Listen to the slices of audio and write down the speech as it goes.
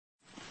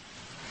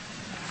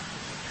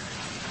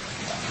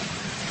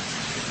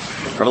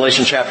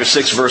Revelation chapter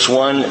 6, verse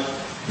 1,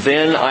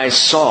 "Then I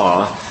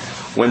saw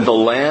when the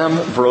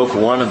Lamb broke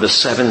one of the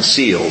 7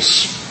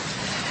 seals,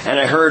 and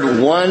I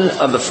heard one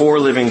of the 4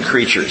 living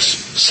creatures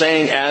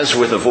saying as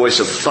with a voice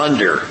of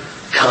thunder,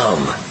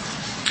 'Come.'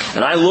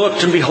 And I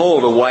looked, and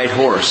behold, a white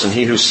horse, and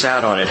he who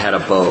sat on it had a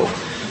bow,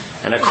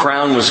 and a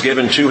crown was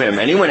given to him,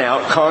 and he went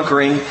out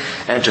conquering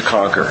and to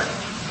conquer.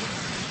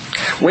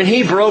 When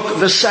he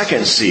broke the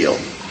 2nd seal,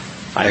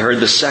 I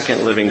heard the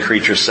 2nd living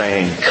creature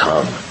saying,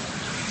 'Come.'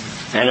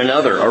 And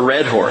another, a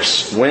red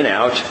horse, went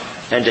out,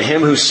 and to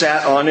him who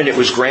sat on it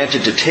was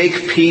granted to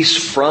take peace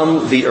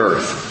from the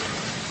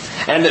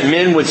earth, and that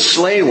men would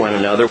slay one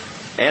another,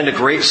 and a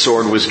great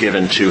sword was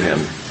given to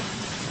him.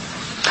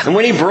 And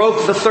when he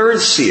broke the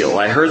 3rd seal,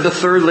 I heard the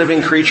 3rd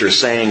living creature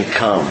saying,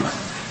 'Come.'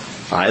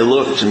 I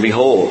looked, and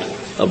behold,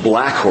 a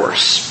black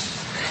horse,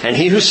 and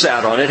he who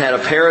sat on it had a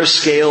pair of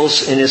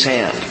scales in his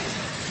hand.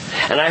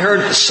 And I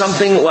heard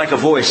something like a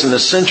voice in the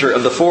center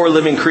of the 4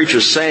 living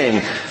creatures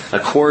saying, 'A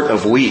quart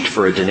of wheat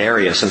for a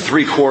denarius, and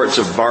 3 quarts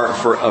of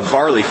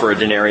barley for a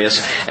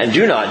denarius, and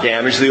do not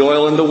damage the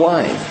oil and the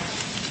wine.'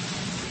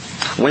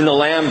 When the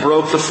Lamb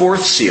broke the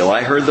 4th seal,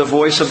 I heard the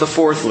voice of the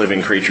 4th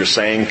living creature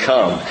saying,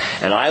 'Come.'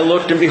 And I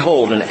looked, and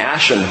behold, an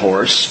ashen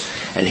horse,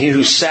 and he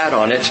who sat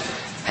on it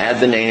had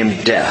the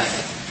name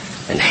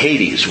Death, and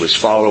Hades was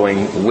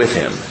following with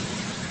him.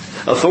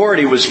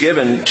 Authority was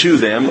given to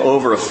them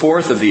over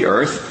 1/4 of the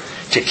earth,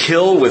 to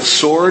kill with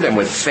sword and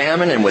with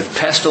famine and with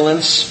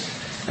pestilence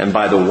and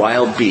by the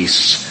wild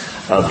beasts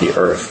of the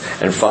earth."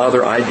 And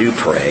Father, I do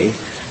pray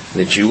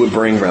that you would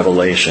bring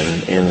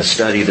revelation in the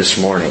study this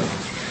morning.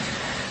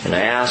 And I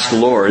ask,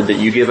 Lord, that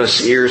you give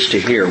us ears to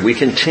hear. We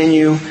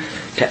continue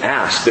to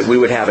ask that we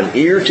would have an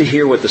ear to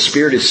hear what the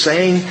Spirit is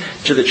saying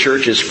to the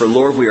churches. For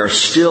Lord, we are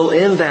still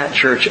in that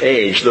church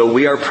age, though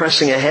we are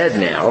pressing ahead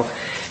now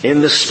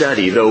in the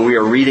study, though we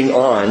are reading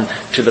on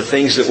to the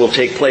things that will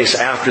take place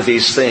after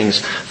these things.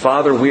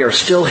 Father, we are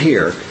still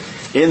here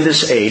in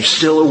this age,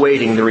 still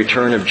awaiting the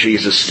return of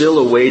Jesus, still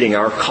awaiting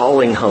our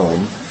calling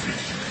home.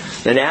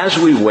 And as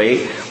we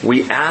wait,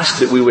 we ask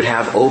that we would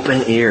have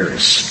open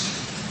ears,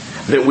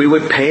 that we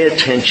would pay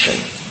attention,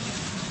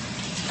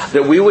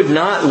 that we would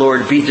not,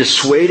 Lord, be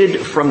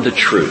dissuaded from the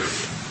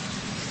truth,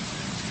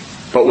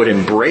 but would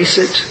embrace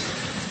it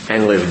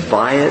and live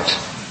by it,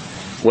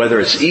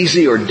 whether it's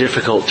easy or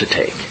difficult to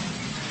take.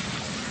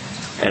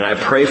 And I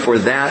pray for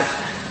that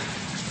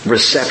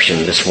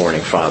reception this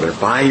morning, Father,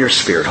 by your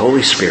Spirit.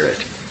 Holy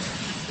Spirit,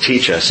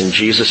 teach us in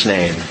Jesus'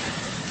 name.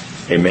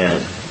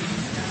 Amen.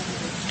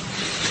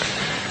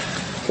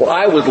 Well,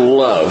 I would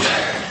love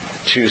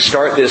to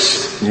start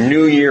this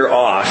new year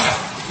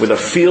off with a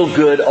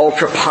feel-good,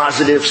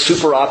 ultra-positive,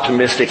 super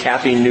optimistic,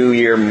 Happy New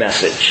Year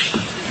message.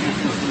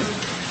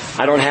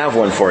 I don't have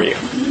one for you.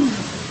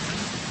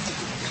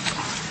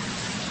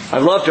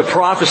 I'd love to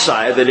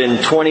prophesy that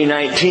in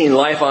 2019,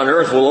 life on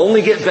earth will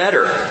only get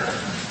better.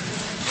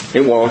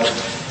 It won't.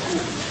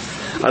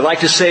 I'd like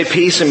to say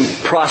peace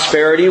and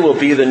prosperity will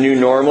be the new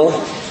normal.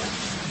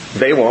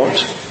 They won't.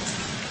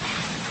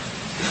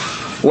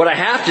 What I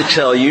have to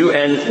tell you,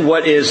 and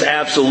what is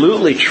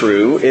absolutely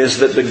true, is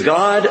that the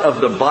God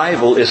of the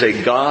Bible is a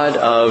God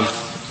of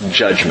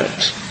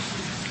judgment.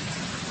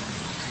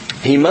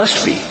 He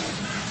must be.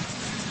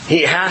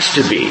 He has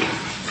to be.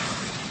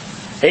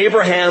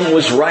 Abraham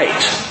was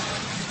right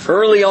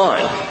early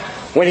on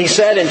when he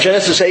said in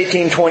Genesis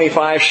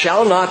 18:25,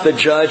 "Shall not the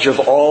judge of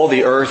all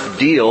the earth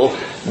deal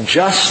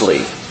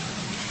justly?"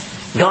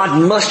 God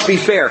must be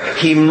fair.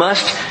 He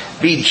must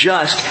be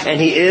just, and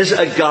He is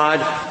a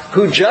God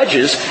who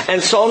judges.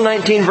 And Psalm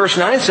 19 verse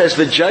 9 says,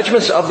 "The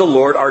judgments of the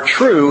Lord are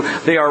true,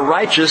 they are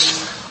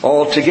righteous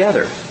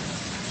altogether."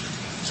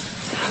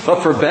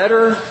 But for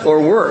better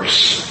or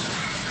worse,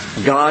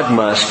 God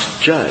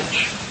must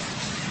judge.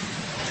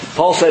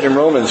 Paul said in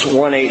Romans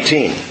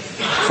 1:18,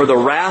 "For the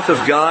wrath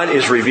of God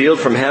is revealed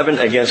from heaven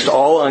against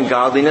all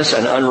ungodliness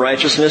and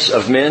unrighteousness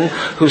of men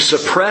who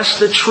suppress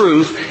the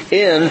truth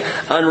in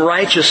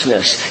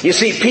unrighteousness." You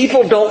see,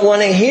 people don't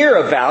want to hear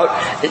about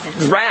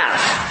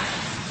wrath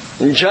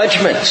and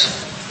judgment.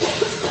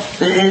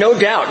 No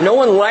doubt. No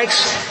one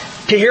likes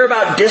to hear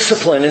about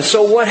discipline. And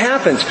so what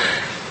happens?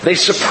 They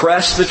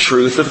suppress the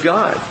truth of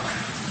God.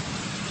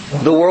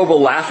 The world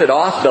will laugh it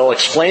off. They'll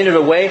explain it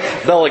away.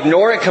 They'll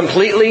ignore it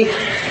completely.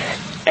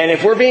 And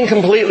if we're being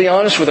completely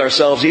honest with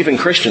ourselves, even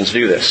Christians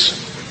do this.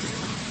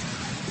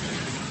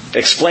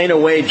 Explain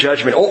away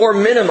judgment, or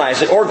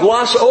minimize it, or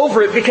gloss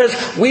over it because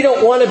we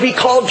don't want to be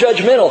called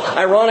judgmental.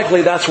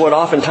 Ironically, that's what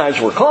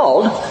oftentimes we're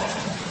called.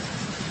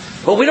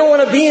 But we don't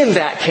want to be in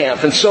that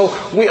camp. And so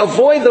we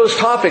avoid those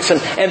topics.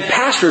 And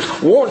pastors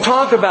won't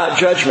talk about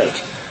judgment.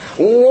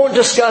 Won't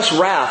discuss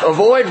wrath.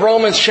 Avoid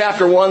Romans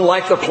chapter 1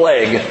 like the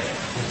plague.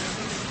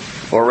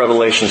 Or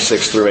Revelation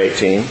 6 through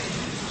 18.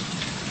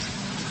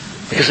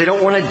 Because they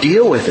don't want to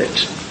deal with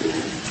it.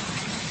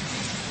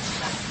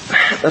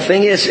 The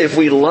thing is, if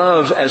we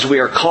love as we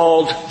are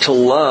called to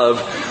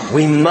love,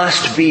 we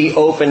must be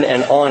open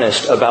and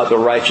honest about the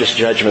righteous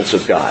judgments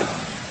of God.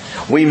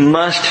 We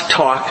must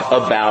talk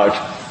about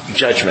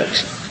judgment.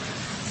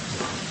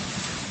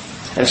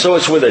 And so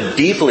it's with a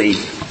deeply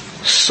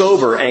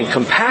sober and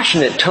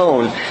compassionate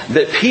tone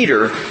that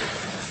Peter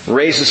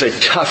raises a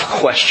tough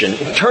question.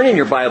 Turn in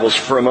your Bibles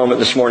for a moment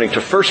this morning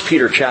to 1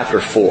 Peter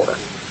chapter 4.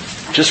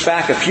 Just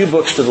back a few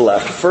books to the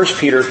left. 1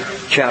 Peter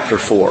chapter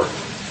 4.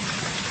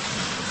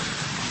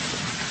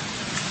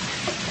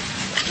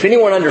 If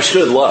anyone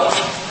understood love,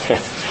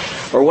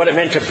 or what it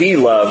meant to be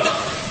loved,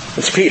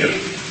 it's Peter.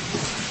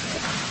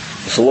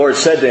 As the Lord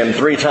said to him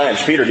 3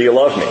 times, Peter, do you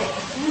love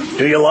me?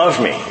 Do you love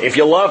me? If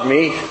you love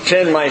me,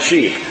 tend my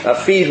sheep,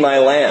 feed my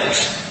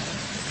lambs.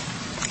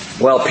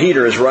 Well,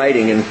 Peter is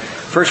writing in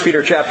 1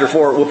 Peter chapter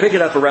 4, we'll pick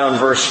it up around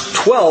verse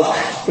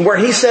 12, where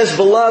he says,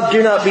 Beloved,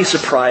 do not be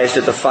surprised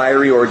at the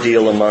fiery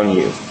ordeal among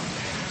you,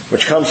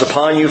 which comes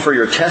upon you for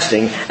your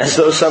testing, as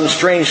though some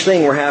strange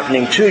thing were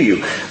happening to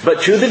you.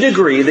 But to the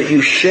degree that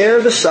you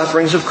share the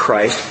sufferings of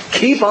Christ,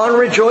 keep on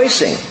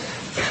rejoicing,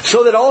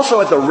 so that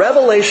also at the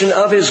revelation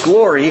of His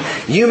glory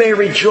you may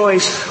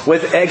rejoice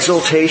with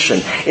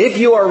exultation. If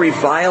you are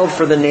reviled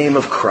for the name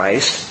of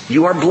Christ,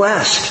 you are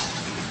blessed,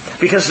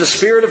 because the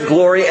Spirit of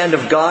glory and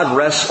of God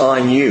rests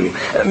on you.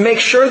 Make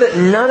sure that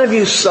none of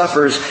you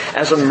suffers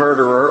as a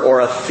murderer or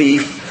a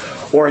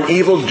thief or an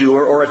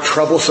evildoer or a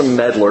troublesome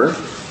meddler.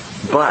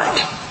 But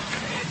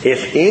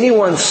if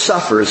anyone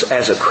suffers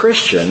as a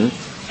Christian,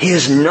 he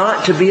is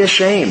not to be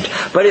ashamed,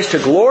 but is to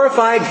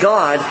glorify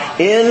God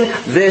in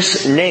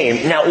this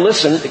name. Now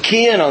listen,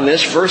 key in on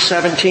this, verse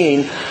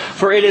 17.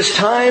 For it is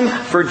time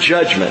for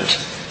judgment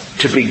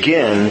to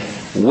begin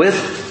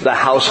with the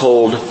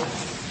household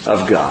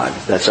of God.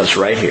 That's us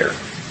right here.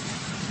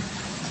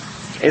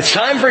 It's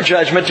time for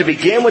judgment to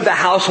begin with the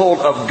household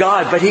of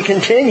God. But he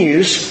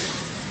continues,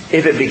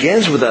 if it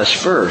begins with us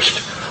first,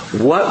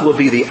 what will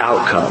be the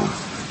outcome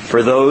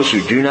for those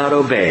who do not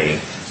obey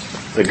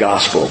the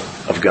gospel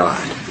of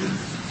God?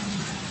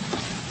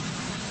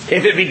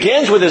 If it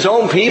begins with His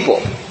own people,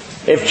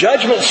 if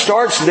judgment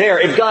starts there,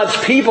 if God's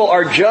people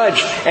are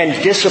judged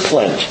and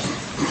disciplined,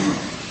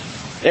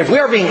 if we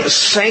are being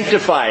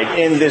sanctified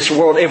in this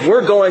world, if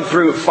we're going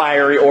through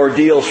fiery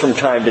ordeals from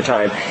time to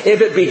time,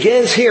 if it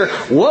begins here,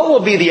 what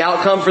will be the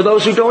outcome for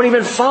those who don't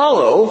even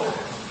follow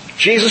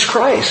Jesus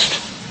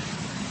Christ?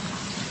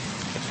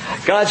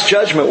 God's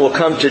judgment will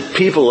come to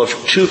people of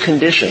 2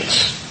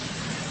 conditions.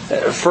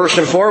 First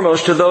and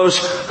foremost, to those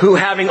who,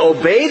 having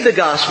obeyed the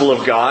gospel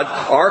of God,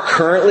 are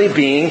currently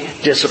being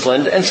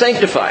disciplined and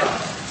sanctified.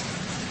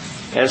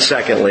 And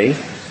secondly,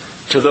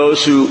 to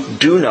those who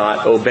do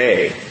not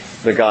obey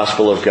the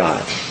gospel of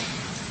God.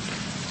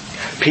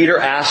 Peter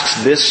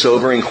asks this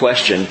sobering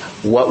question,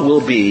 what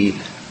will be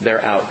their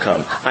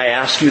outcome? I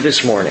ask you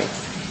this morning,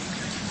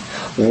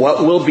 what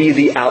will be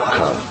the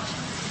outcome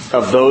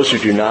of those who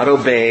do not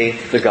obey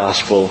the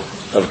gospel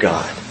of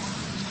God?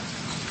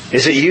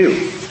 Is it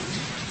you?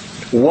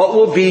 What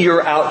will be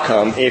your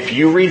outcome if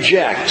you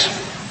reject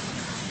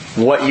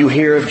what you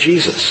hear of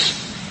Jesus?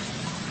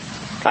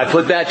 I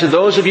put that to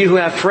those of you who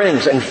have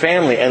friends and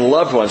family and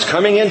loved ones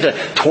coming into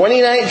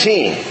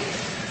 2019,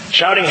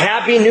 shouting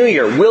Happy New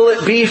Year. Will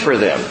it be for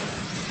them?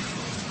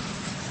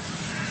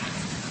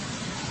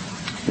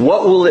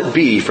 What will it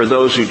be for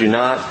those who do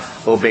not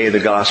obey the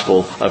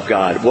gospel of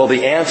God? Well,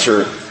 the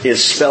answer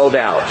is spelled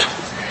out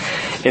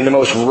in the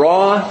most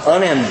raw,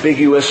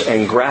 unambiguous,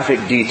 and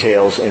graphic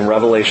details in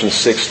Revelation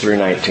 6 through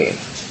 19.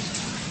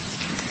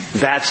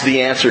 That's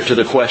the answer to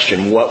the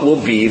question, what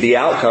will be the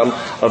outcome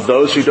of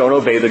those who don't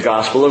obey the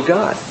gospel of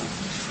God?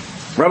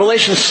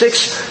 Revelation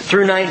 6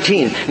 through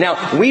 19.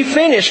 Now, we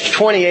finished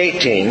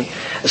 2018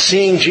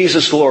 seeing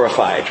Jesus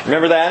glorified.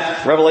 Remember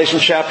that? Revelation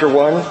chapter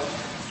 1?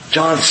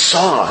 John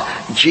saw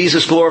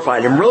Jesus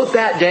glorified and wrote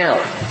that down.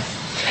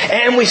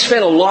 And we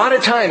spent a lot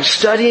of time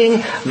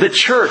studying the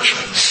church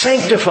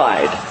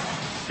sanctified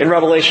in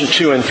Revelation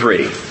 2 and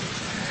 3.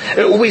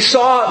 We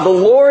saw the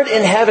Lord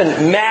in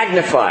heaven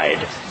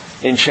magnified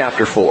in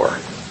chapter 4.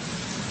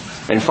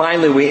 And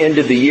finally, we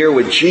ended the year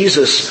with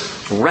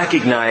Jesus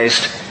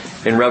recognized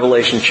in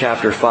Revelation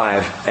chapter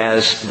 5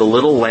 as the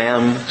little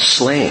lamb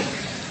slain.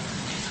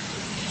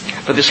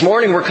 But this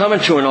morning we're coming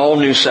to an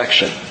all-new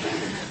section.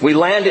 We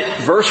land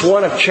at verse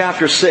 1 of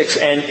chapter 6,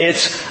 and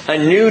it's a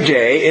new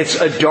day. It's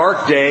a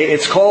dark day.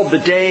 It's called the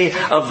day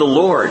of the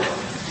Lord.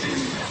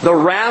 The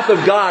wrath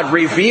of God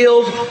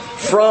revealed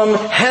from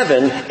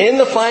heaven in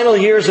the final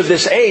years of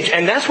this age.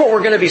 And that's what we're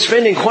going to be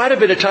spending quite a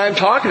bit of time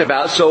talking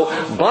about. So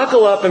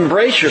buckle up and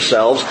brace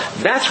yourselves.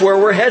 That's where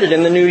we're headed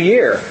in the new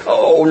year.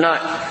 Oh,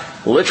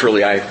 not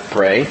literally, I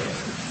pray.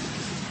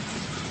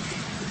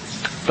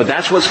 But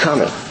that's what's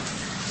coming.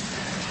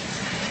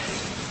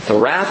 The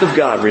wrath of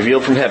God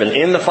revealed from heaven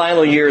in the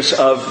final years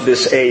of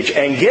this age.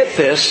 And get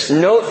this,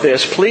 note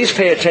this, please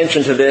pay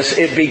attention to this.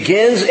 It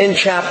begins in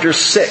chapter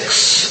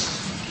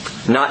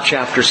 6, not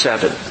chapter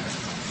 7,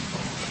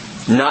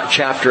 not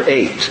chapter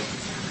 8.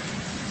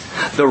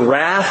 The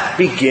wrath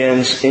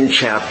begins in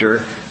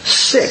chapter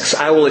 6.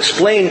 I will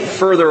explain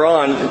further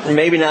on,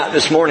 maybe not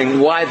this morning,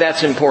 why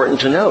that's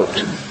important to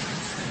note.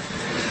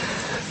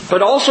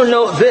 But also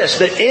note this,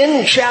 that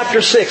in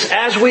chapter 6,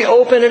 as we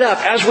open it up,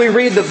 as we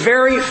read the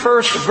very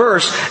first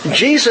verse,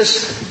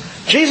 Jesus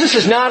Jesus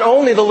is not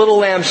only the little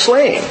lamb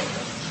slain.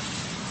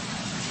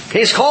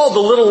 He's called the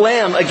little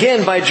lamb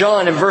again by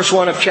John in verse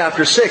 1 of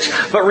chapter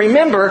 6. But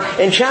remember,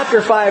 in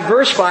chapter 5,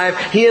 verse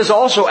 5, He is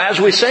also, as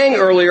we sang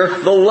earlier,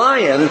 the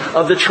Lion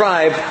of the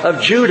tribe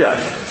of Judah.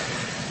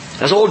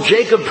 As old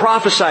Jacob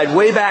prophesied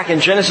way back in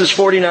Genesis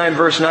 49,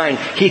 verse 9,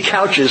 he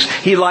couches,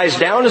 he lies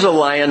down as a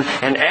lion,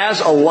 and as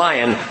a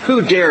lion,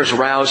 who dares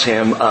rouse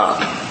him up?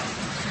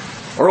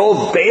 Or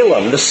old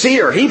Balaam, the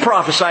seer, he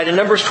prophesied in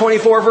Numbers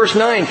 24, verse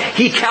 9.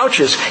 He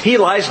couches, he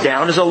lies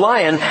down as a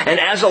lion, and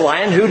as a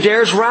lion, who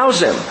dares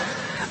rouse him?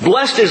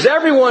 Blessed is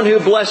everyone who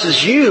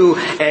blesses you,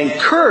 and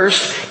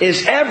cursed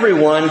is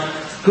everyone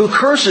who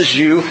curses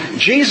you.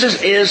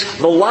 Jesus is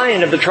the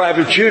Lion of the tribe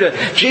of Judah.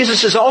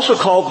 Jesus is also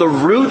called the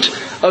Root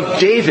of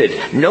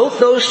David. Note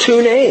those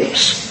two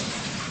names.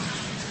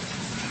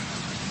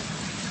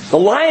 The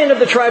Lion of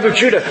the tribe of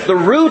Judah, the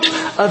Root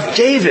of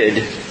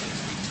David.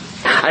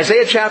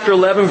 Isaiah chapter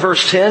 11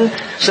 verse 10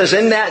 says,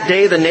 in that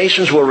day the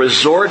nations will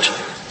resort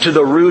to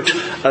the root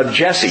of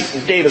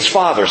Jesse, David's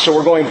father. So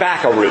we're going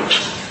back a root.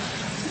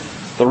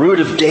 The root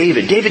of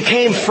David. David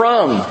came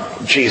from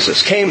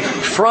Jesus, came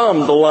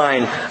from the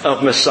line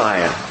of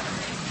Messiah.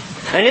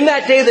 And in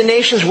that day the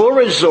nations will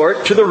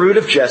resort to the root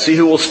of Jesse,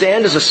 who will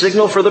stand as a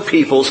signal for the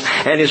peoples,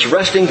 and his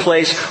resting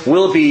place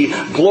will be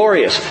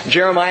glorious.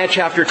 Jeremiah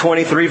chapter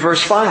 23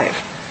 verse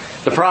 5.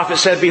 The prophet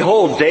said,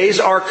 behold,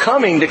 days are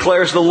coming,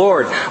 declares the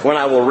Lord, when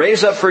I will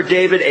raise up for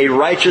David a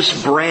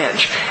righteous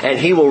branch, and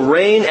he will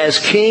reign as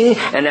king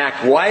and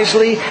act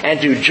wisely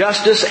and do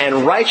justice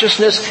and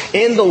righteousness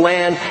in the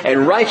land.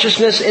 And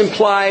righteousness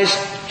implies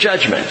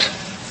judgment.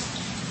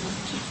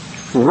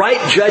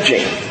 Right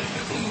judging.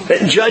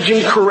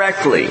 Judging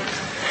correctly.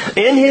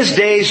 In his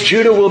days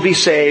Judah will be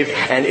saved,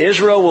 and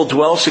Israel will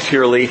dwell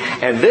securely,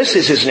 and this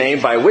is his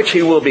name by which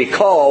he will be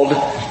called,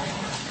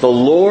 the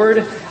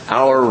Lord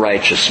our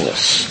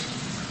righteousness.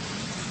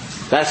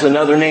 That's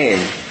another name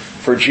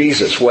for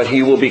Jesus, what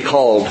he will be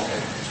called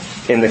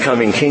in the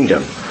coming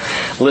kingdom.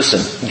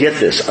 Listen,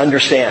 get this,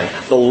 understand.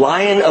 The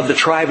Lion of the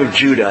tribe of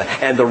Judah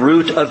and the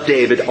Root of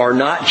David are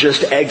not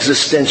just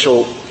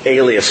existential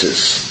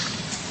aliases.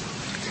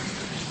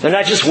 They're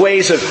not just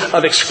ways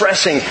of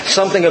expressing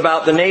something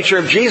about the nature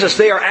of Jesus.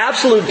 They are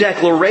absolute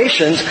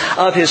declarations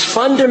of his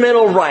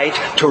fundamental right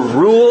to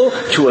rule,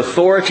 to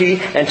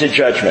authority, and to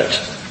judgment.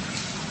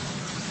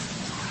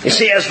 You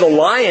see, as the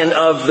Lion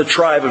of the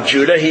tribe of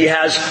Judah, he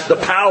has the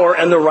power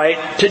and the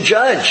right to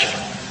judge.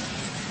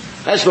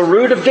 As the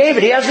Root of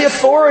David, he has the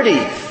authority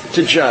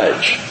to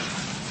judge.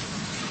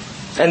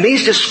 And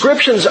these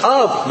descriptions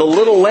of the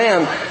little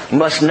lamb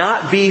must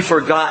not be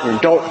forgotten.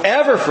 Don't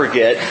ever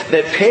forget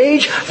that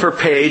page for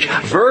page,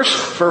 verse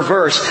for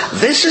verse,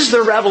 this is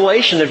the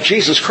revelation of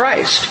Jesus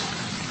Christ.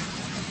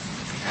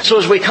 So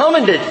as we come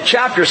into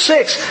chapter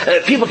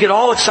 6, people get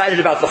all excited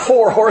about the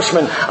 4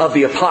 horsemen of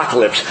the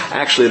apocalypse.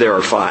 Actually, there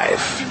are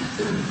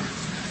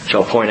 5, which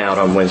I'll point out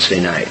on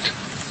Wednesday night.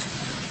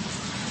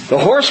 The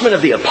horsemen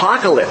of the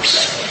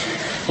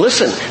apocalypse.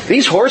 Listen,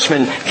 these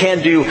horsemen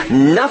can do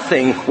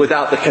nothing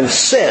without the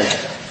consent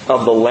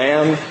of the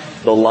Lamb,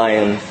 the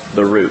Lion,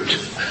 the Root,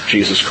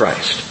 Jesus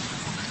Christ.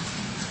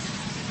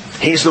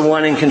 He's the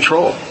one in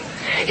control.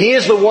 He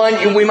is the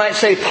one, we might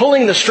say,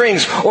 pulling the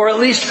strings, or at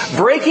least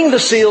breaking the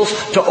seals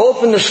to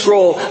open the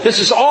scroll. This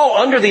is all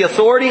under the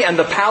authority and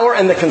the power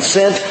and the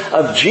consent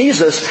of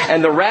Jesus,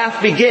 and the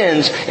wrath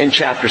begins in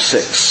chapter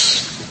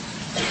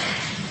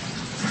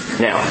 6.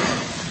 Now,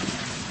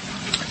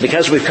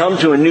 because we've come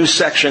to a new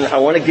section, I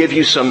want to give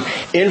you some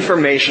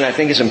information I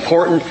think is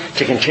important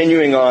to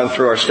continuing on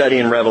through our study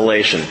in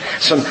Revelation.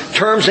 Some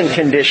terms and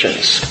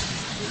conditions.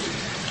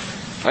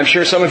 I'm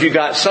sure some of you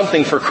got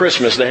something for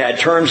Christmas that had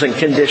terms and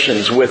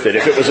conditions with it.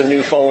 If it was a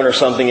new phone or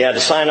something, you had to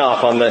sign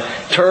off on the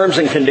terms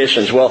and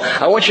conditions. Well,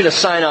 I want you to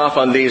sign off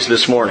on these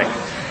this morning.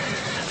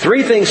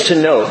 3 things to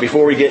note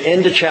before we get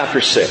into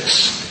chapter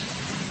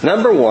 6.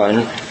 Number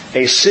 1,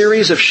 a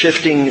series of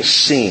shifting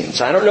scenes.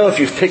 I don't know if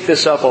you've picked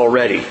this up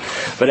already,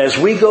 but as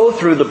we go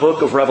through the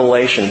book of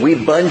Revelation, we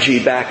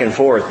bungee back and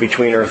forth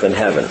between earth and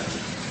heaven.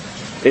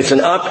 It's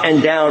an up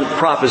and down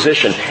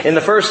proposition. In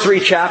the first 3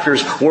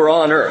 chapters, we're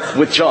on earth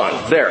with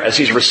John there as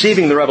he's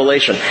receiving the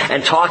revelation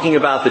and talking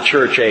about the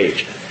church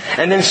age.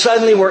 And then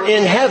suddenly we're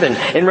in heaven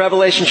in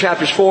Revelation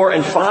chapters 4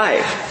 and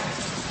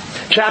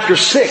 5. Chapter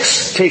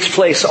 6 takes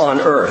place on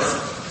earth,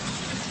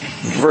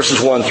 verses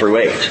 1 through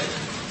 8.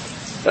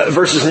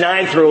 Verses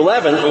 9 through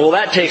 11, well,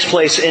 that takes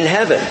place in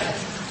heaven.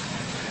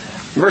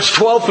 Verse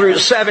 12 through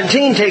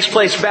 17 takes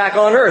place back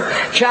on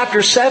earth.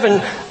 Chapter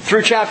 7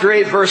 through chapter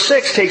 8 verse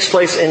 6 takes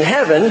place in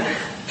heaven.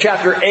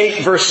 Chapter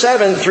 8 verse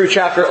 7 through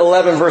chapter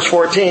 11 verse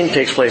 14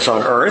 takes place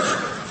on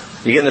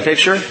earth. You getting the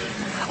picture?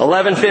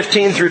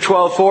 11:15 through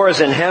 12:4 is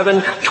in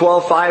heaven.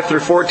 12:5 through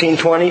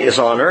 14:20 is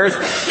on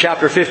earth.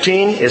 Chapter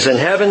 15 is in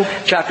heaven.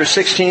 Chapter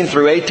 16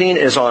 through 18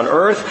 is on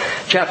earth.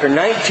 Chapter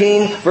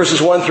 19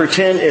 verses 1 through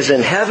 10 is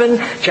in heaven.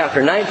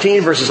 Chapter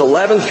 19 verses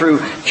 11 through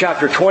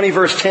chapter 20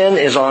 verse 10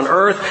 is on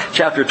earth.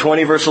 Chapter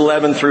 20 verse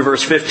 11 through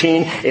verse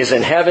 15 is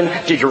in heaven.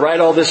 Did you write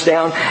all this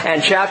down?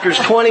 And chapters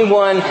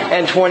 21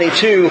 and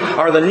 22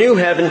 are the new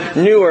heaven,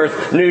 new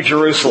earth, new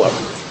Jerusalem.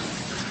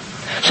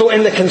 So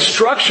in the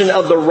construction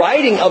of the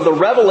writing of the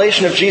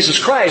revelation of Jesus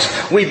Christ,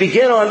 we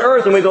begin on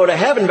earth and we go to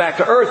heaven, back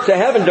to earth, to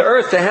heaven, to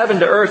earth, to heaven,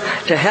 to earth,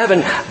 to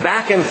heaven,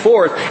 back and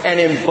forth. And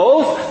in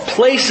both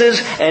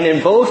places and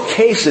in both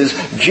cases,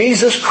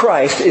 Jesus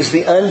Christ is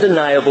the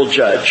undeniable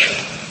judge.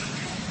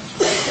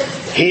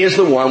 He is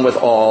the one with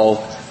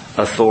all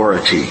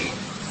authority.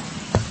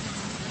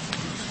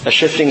 A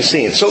shifting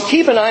scene. So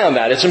keep an eye on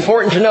that. It's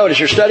important to note as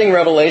you're studying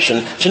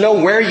Revelation to know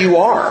where you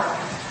are.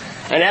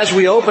 And as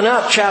we open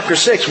up chapter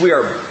 6, we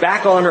are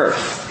back on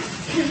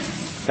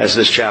earth as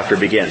this chapter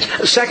begins.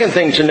 The second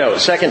thing to note,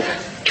 second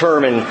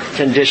term and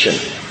condition.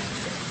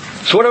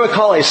 So what I would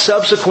call a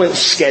subsequent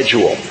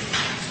schedule.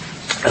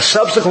 A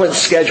subsequent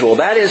schedule.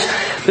 That is,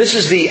 this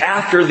is the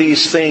after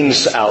these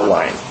things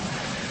outline.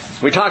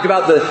 We talk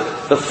about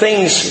the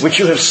things which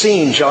you have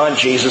seen, John,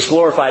 Jesus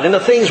glorified, and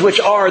the things which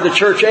are the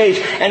church age,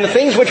 and the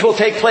things which will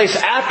take place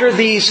after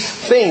these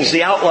things,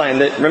 the outline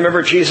that,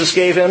 remember, Jesus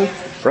gave him,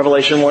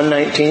 Revelation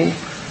 1:19.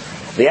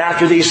 The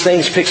after these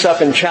things picks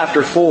up in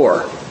chapter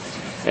 4.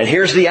 And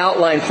here's the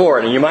outline for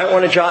it. And you might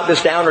want to jot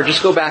this down or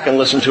just go back and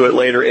listen to it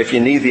later if you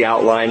need the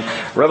outline.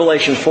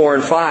 Revelation 4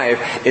 and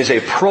 5 is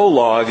a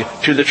prologue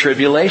to the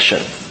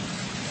tribulation.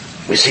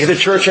 We see the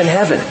church in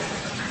heaven.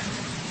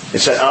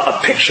 It's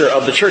a picture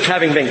of the church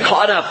having been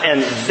caught up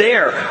and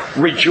there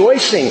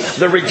rejoicing,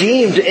 the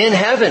redeemed in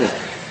heaven.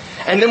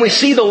 And then we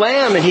see the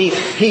Lamb and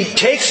he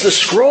takes the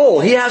scroll.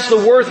 He has the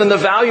worth and the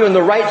value and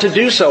the right to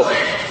do so.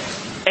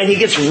 And he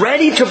gets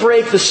ready to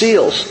break the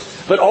seals.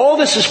 But all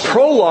this is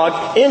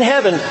prologue in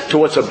heaven to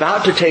what's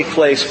about to take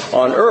place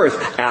on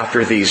earth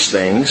after these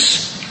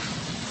things.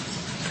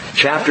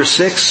 Chapter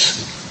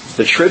 6,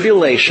 the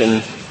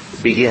tribulation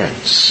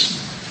begins.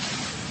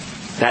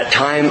 That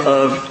time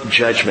of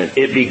judgment.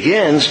 It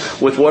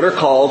begins with what are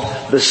called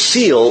the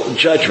seal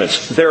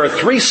judgments. There are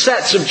 3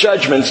 sets of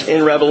judgments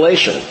in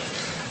Revelation.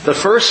 The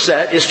first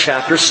set is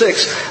chapter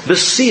 6, the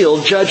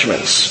seal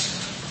judgments.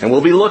 And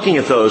we'll be looking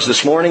at those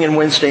this morning and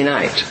Wednesday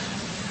night.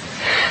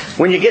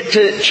 When you get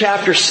to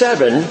chapter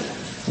 7,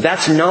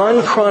 that's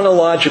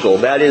non-chronological.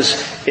 That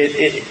is,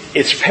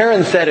 it's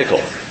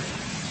parenthetical.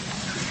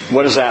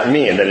 What does that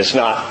mean? That it's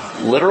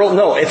not literal?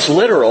 No, it's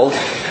literal.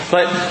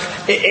 But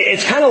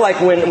it's kind of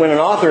like when an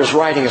author is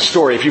writing a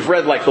story. If you've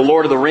read like the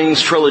Lord of the Rings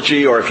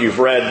trilogy, or if you've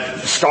read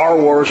Star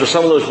Wars or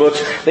some of those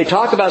books, they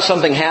talk about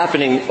something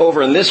happening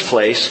over in this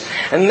place,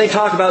 and then they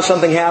talk about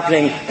something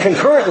happening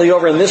concurrently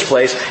over in this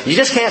place. You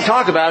just can't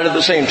talk about it at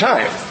the same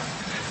time.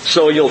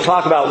 So you'll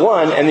talk about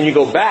one, and then you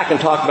go back and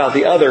talk about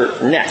the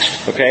other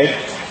next. Okay?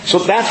 So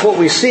that's what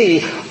we see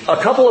a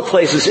couple of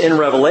places in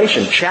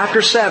Revelation.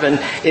 Chapter 7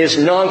 is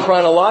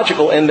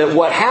non-chronological in that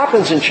what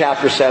happens in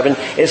chapter 7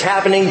 is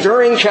happening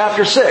during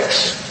chapter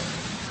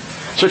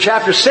 6. So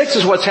chapter 6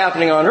 is what's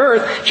happening on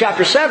earth.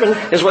 Chapter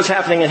 7 is what's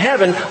happening in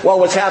heaven, while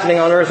what's happening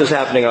on earth is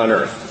happening on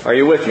earth. Are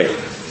you with me?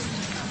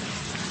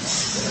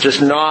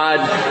 Just nod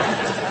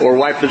or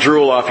wipe the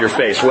drool off your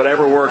face,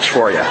 whatever works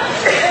for you.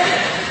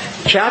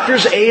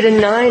 Chapters 8 and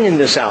 9 in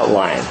this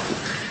outline.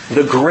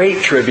 The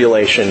Great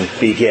Tribulation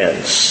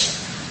begins.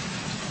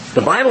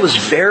 The Bible is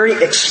very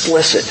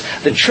explicit.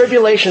 The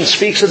tribulation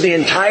speaks of the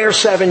entire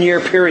 7-year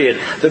period.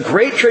 The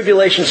Great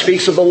Tribulation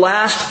speaks of the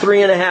last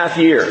 3.5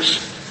 years.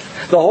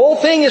 The whole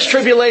thing is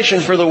tribulation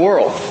for the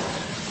world.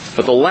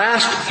 But the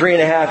last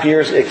 3.5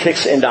 years, it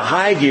kicks into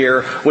high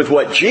gear with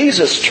what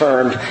Jesus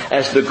termed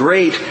as the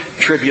Great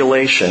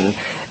Tribulation.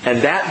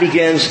 And that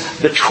begins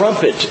the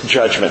trumpet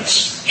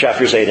judgments,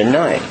 chapters 8 and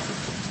 9.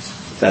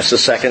 That's the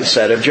second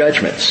set of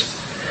judgments.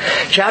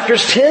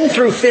 Chapters 10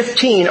 through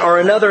 15 are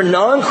another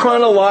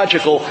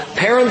non-chronological,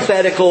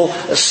 parenthetical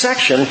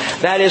section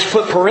that is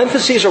put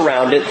parentheses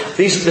around it.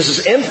 This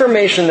is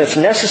information that's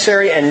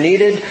necessary and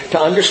needed to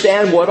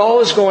understand what all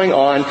is going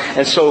on.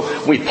 And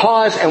so we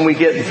pause and we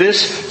get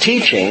this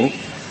teaching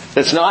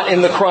that's not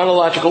in the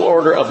chronological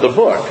order of the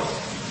book,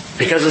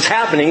 because it's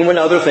happening when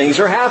other things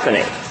are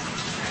happening.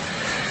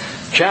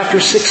 Chapter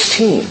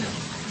 16,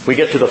 we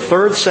get to the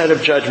third set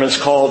of judgments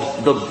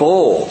called the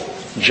bowl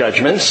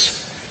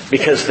judgments,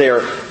 because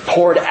they're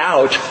poured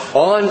out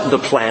on the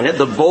planet,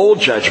 the bowl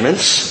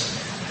judgments.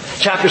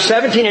 Chapter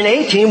 17 and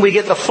 18, we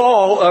get the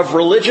fall of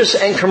religious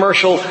and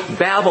commercial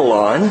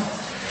Babylon.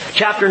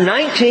 Chapter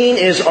 19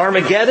 is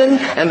Armageddon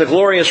and the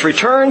glorious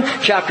return.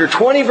 Chapter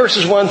 20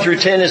 verses 1 through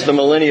 10 is the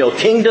millennial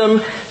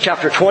kingdom.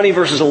 Chapter 20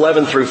 verses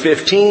 11 through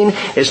 15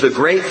 is the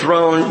great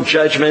throne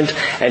judgment.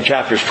 And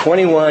chapters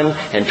 21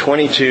 and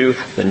 22,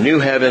 the new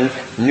heaven,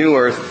 new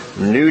earth,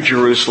 New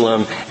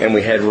Jerusalem, and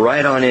we head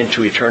right on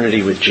into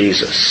eternity with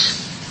Jesus.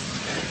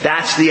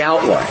 That's the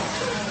outline.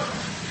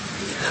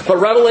 But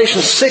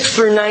Revelation 6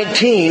 through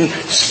 19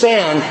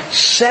 span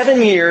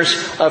 7 years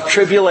of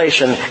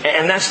tribulation,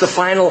 and that's the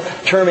final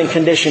term and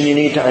condition you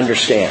need to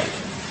understand.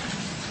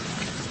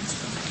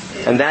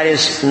 And that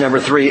is, number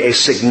 3, a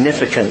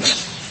significant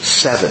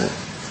 7.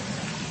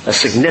 A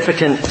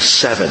significant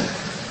 7.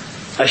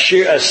 A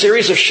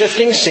series of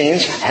shifting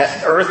scenes,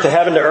 earth to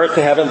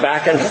heaven,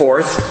 back and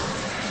forth.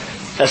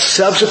 A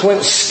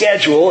subsequent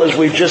schedule, as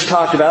we've just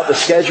talked about, the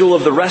schedule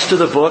of the rest of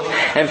the book.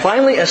 And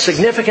finally, a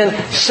significant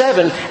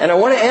 7. And I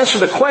want to answer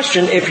the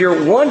question, if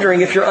you're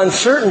wondering, if you're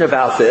uncertain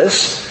about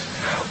this,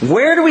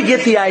 where do we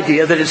get the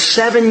idea that it's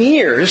 7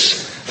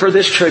 years for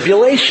this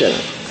tribulation?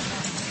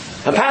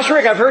 Now, Pastor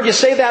Rick, I've heard you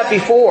say that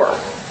before.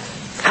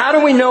 How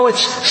do we know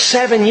it's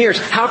 7 years?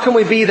 How can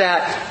we be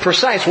that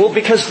precise? Well,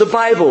 because the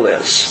Bible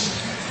is.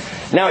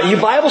 Now, you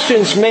Bible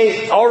students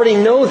may already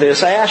know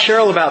this. I asked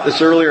Cheryl about this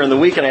earlier in the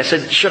week, and I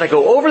said, should I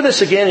go over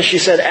this again? And she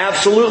said,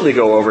 absolutely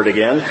go over it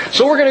again.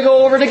 So we're going to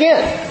go over it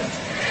again.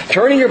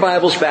 Turning your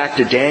Bibles back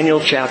to Daniel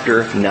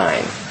chapter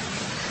 9.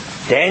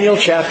 Daniel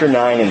chapter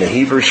 9 in the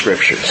Hebrew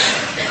Scriptures.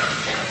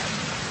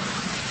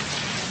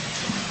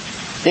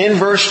 In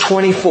verse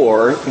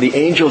 24, the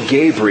angel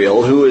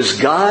Gabriel, who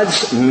is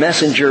God's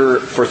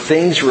messenger for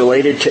things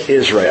related to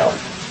Israel,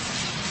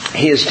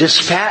 he is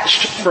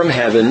dispatched from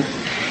heaven.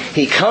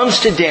 He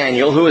comes to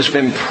Daniel, who has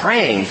been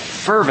praying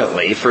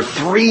fervently for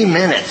 3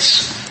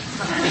 minutes.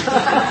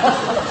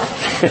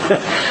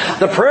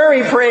 The prayer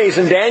he prays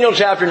in Daniel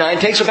chapter 9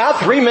 takes about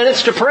 3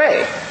 minutes to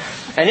pray.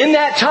 And in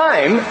that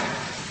time,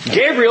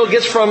 Gabriel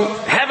gets from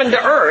heaven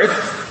to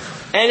earth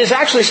and is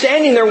actually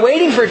standing there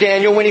waiting for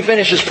Daniel when he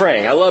finishes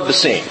praying. I love the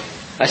scene.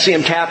 I see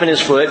him tapping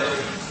his foot.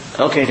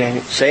 Okay,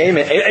 Daniel, say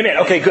amen. Amen.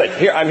 Okay, good.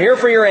 Here, I'm here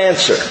for your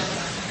answer.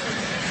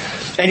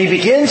 And he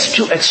begins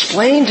to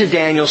explain to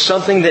Daniel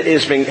something that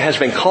has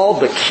been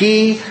called the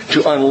key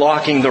to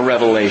unlocking the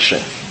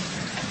revelation.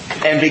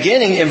 And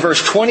beginning in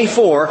verse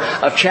 24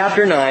 of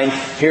chapter 9,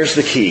 here's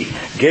the key.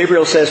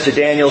 Gabriel says to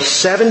Daniel,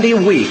 70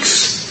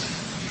 weeks,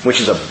 which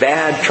is a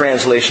bad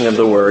translation of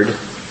the word.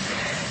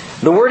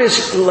 The word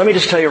is, let me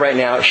just tell you right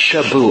now,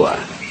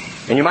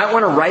 Shabuah. And you might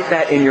want to write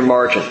that in your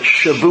margin.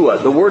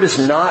 Shabuah. The word is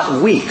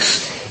not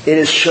weeks. It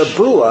is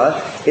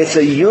Shabuah. It's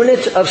a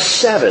unit of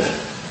 7.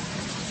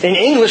 In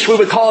English, we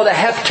would call it a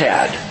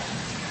heptad.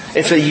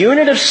 It's a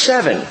unit of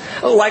 7.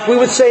 Like we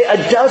would say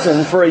a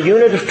dozen for a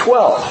unit of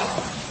 12.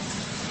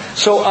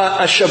 So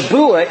a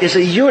Shabuah is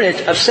a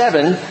unit of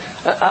 7,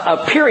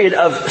 a period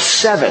of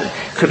 7.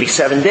 Could be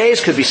 7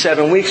 days, could be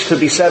 7 weeks, could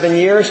be 7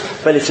 years,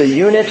 but it's a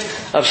unit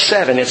of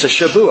 7. It's a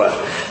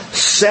Shabuah.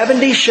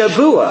 70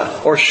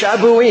 Shabuah, or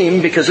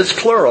Shabuim, because it's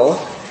plural,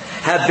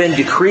 have been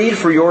decreed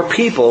for your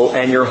people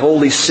and your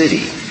holy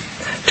city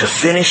to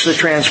finish the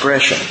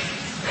transgression,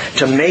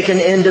 to make an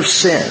end of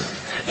sin,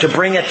 to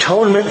bring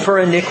atonement for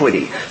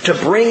iniquity, to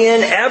bring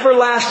in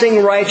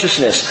everlasting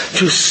righteousness,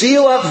 to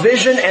seal up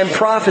vision and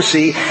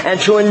prophecy, and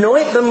to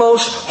anoint the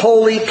most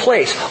holy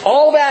place.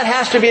 All that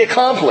has to be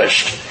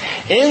accomplished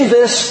in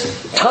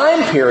this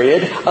time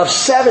period of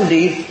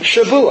 70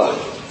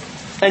 Shabuah.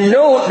 And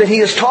note that he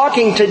is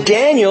talking to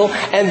Daniel,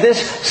 and this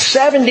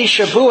 70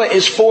 Shabuah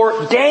is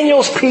for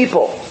Daniel's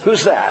people.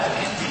 Who's that?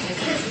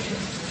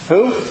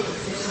 Who?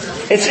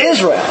 It's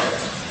Israel.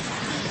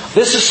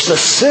 This is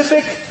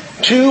specific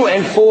to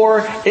and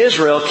for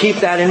Israel. Keep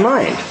that in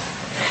mind.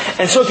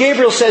 And so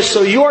Gabriel says,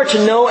 so you are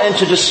to know and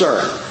to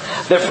discern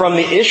that from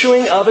the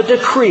issuing of a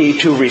decree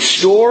to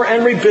restore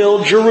and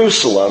rebuild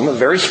Jerusalem, a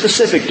very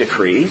specific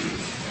decree,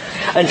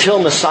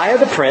 until Messiah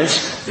the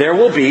Prince, there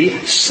will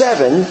be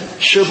 7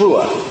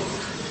 Shabuah.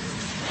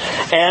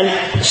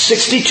 And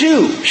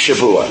 62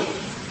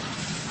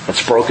 Shabuah.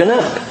 That's broken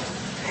up.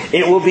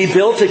 It will be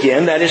built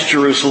again, that is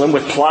Jerusalem,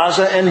 with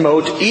plaza and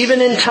moat,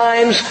 even in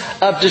times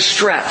of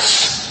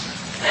distress.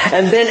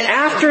 And then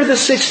after the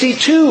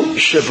 62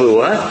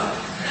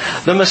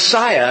 Shabuah, the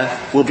Messiah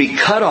will be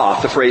cut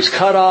off. The phrase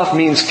cut off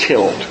means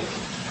killed.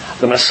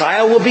 The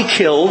Messiah will be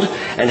killed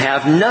and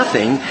have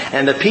nothing,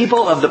 and the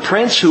people of the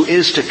Prince who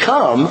is to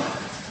come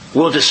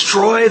will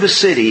destroy the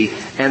city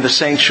and the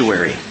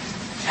sanctuary.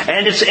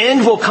 And its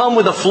end will come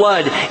with a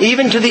flood.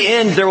 Even to the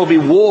end there will be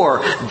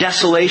war.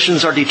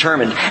 Desolations are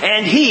determined.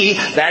 And he,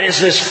 that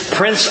is this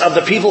prince of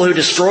the people who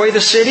destroy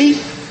the city,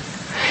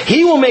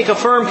 he will make a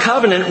firm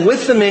covenant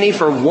with the many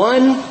for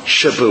 1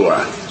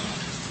 Shabuah.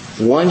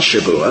 1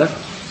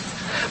 Shabuah.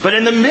 But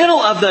in the middle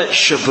of the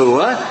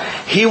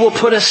Shabuah, he will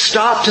put a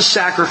stop to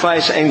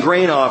sacrifice and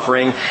grain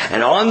offering,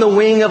 and on the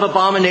wing of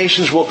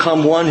abominations will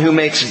come one who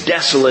makes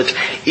desolate,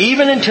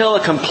 even until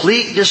a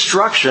complete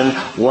destruction,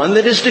 one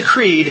that is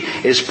decreed,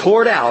 is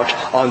poured out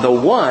on the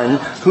one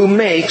who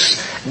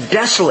makes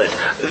desolate.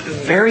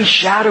 Very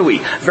shadowy,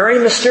 very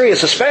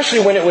mysterious, especially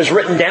when it was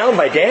written down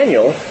by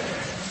Daniel.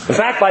 In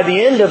fact, by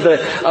the end of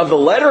the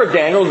letter of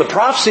Daniel, the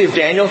prophecy of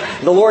Daniel,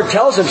 the Lord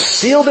tells him,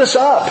 seal this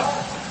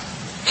up.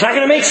 It's not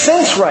going to make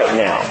sense right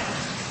now.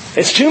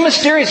 It's too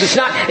mysterious.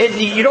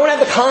 You don't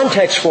have the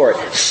context for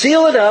it.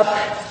 Seal it up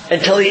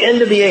until the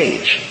end of the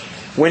age,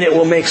 when it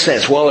will make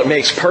sense. Well, it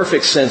makes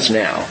perfect sense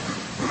now.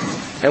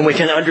 And we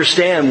can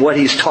understand what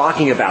he's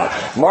talking about.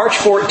 March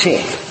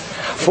 14th,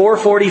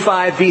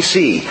 445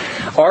 BC,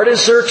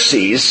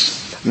 Artaxerxes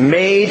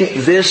made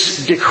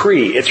this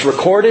decree. It's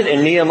recorded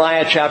in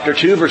Nehemiah chapter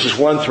 2, verses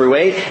 1 through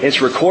 8.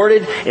 It's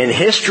recorded in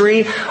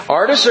history.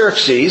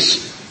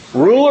 Artaxerxes,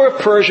 ruler of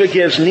Persia,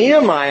 gives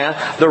Nehemiah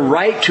the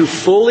right to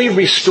fully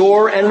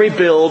restore and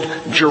rebuild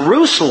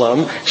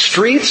Jerusalem,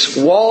 streets,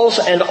 walls,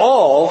 and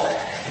all.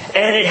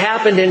 And it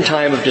happened in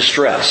time of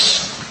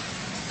distress.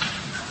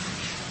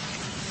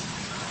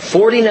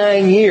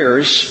 49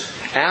 years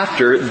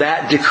after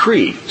that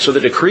decree. So the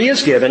decree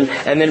is given,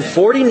 and then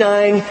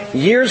 49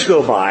 years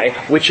go by,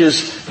 which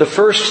is the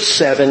first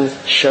 7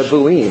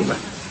 Shabuim.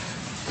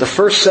 The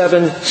first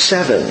 7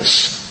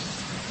 sevens.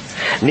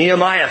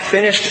 Nehemiah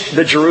finished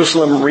the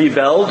Jerusalem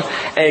rebuild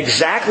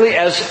exactly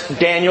as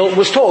Daniel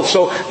was told.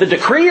 So the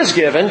decree is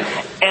given,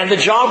 and the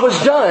job was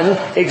done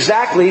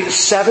exactly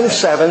 7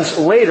 sevens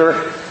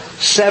later.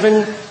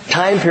 7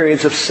 time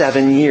periods of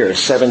 7 years.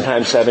 7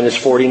 times 7 is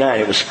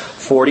 49. It was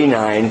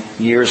 49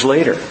 years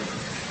later.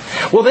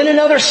 Well, then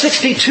another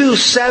 62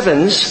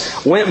 sevens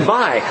went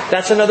by.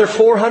 That's another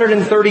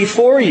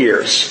 434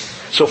 years.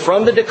 So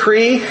from the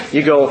decree,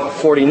 you go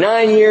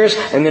 49 years,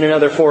 and then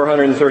another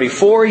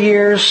 434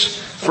 years,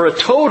 for a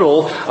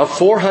total of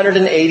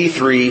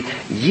 483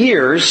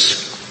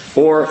 years,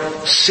 or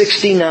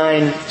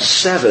 69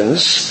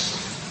 sevens.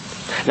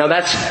 Now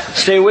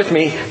stay with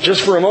me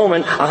just for a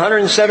moment,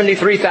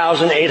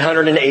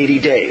 173,880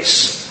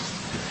 days.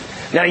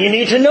 Now you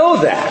need to know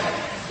that.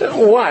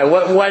 Why?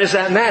 Why does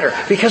that matter?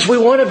 Because we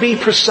want to be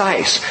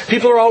precise.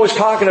 People are always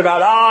talking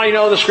about,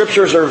 the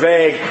Scriptures are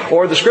vague,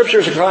 or the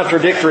Scriptures are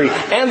contradictory,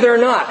 and they're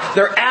not.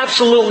 They're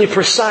absolutely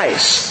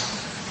precise.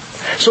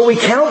 So we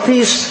count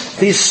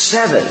these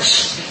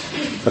sevens,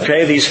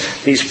 okay,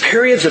 these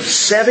periods of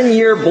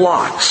 7-year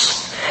blocks.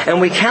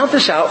 And we count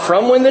this out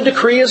from when the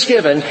decree is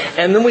given,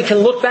 and then we can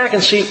look back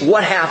and see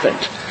what happened.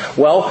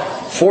 Well,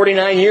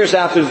 49 years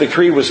after the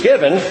decree was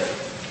given,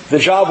 the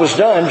job was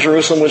done,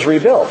 Jerusalem was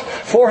rebuilt.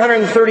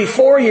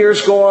 434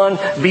 years go on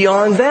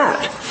beyond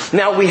that.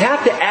 Now, we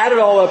have to add it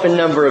all up in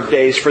number of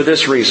days for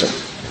this reason.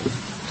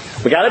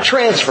 We got to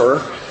transfer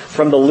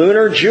from the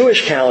lunar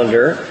Jewish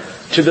calendar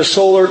to the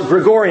solar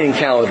Gregorian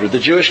calendar. The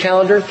Jewish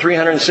calendar,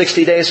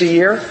 360 days a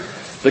year.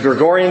 The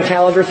Gregorian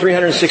calendar,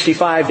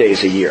 365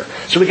 days a year.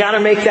 So we got to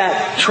make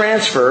that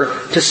transfer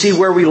to see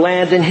where we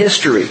land in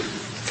history.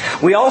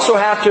 We also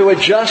have to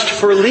adjust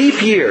for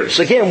leap years.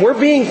 Again, we're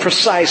being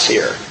precise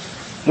here.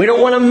 We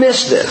don't want to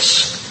miss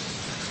this.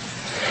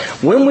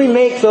 When we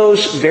make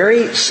those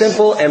very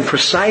simple and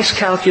precise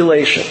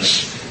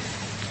calculations,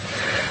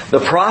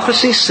 the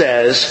prophecy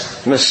says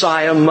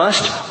Messiah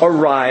must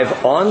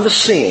arrive on the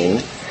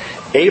scene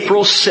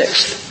April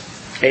 6th,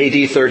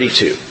 AD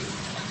 32.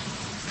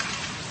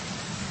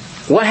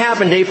 What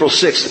happened April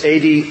 6th,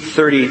 AD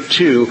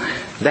 32?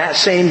 That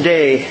same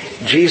day,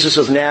 Jesus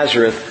of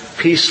Nazareth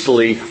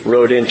peacefully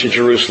rode into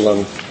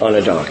Jerusalem on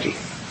a donkey.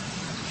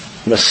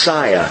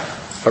 Messiah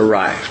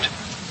arrived.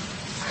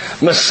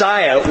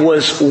 Messiah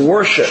was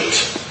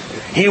worshipped.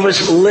 He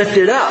was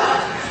lifted up.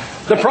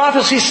 The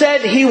prophecy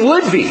said he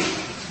would be.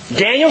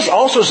 Daniel's,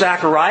 also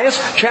Zechariah,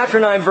 chapter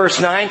 9, verse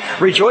 9,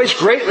 "Rejoice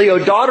greatly, O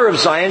daughter of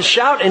Zion.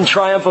 Shout in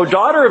triumph, O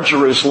daughter of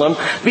Jerusalem.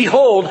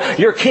 Behold,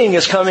 your king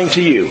is coming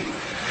to you.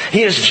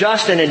 He is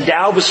just and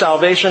endowed with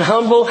salvation,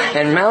 humble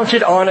and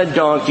mounted on a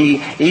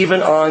donkey,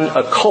 even on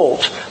a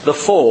colt, the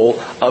foal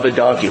of a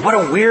donkey." What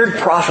a weird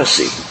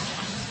prophecy.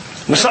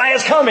 Messiah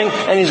is coming,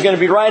 and he's going to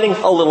be riding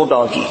a little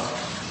donkey.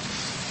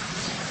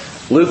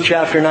 Luke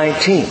chapter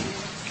 19,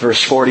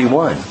 verse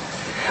 41.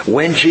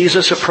 When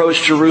Jesus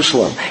approached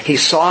Jerusalem, he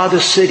saw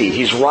the city.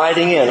 He's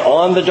riding in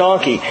on the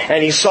donkey,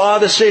 and he saw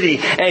the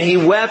city, and he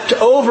wept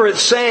over it,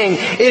 saying,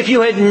 "If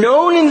you had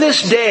known in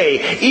this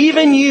day,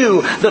 even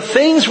you, the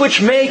things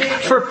which make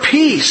for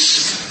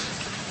peace,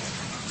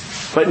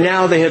 but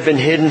now they have been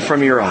hidden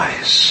from your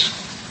eyes."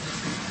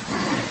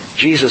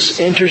 Jesus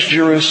enters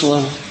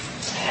Jerusalem,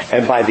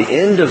 and by the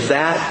end of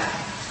that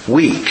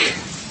week,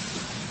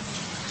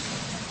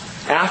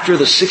 after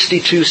the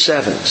 62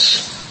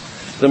 sevens,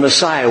 the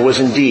Messiah was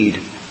indeed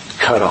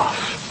cut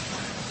off.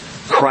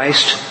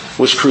 Christ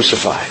was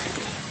crucified.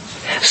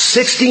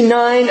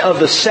 69 of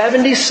the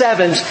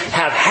 77s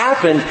have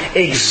happened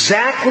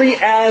exactly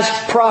as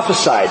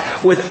prophesied,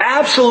 with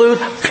absolute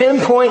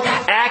pinpoint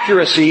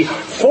accuracy.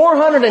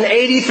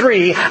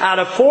 483 out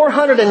of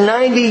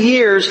 490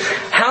 years,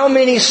 how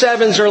many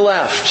sevens are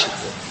left?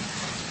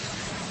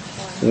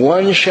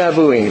 1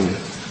 Shabuim.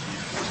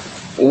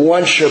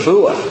 1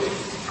 Shabua.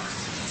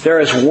 There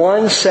is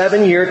 1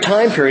 7-year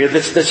time period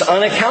that's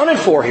unaccounted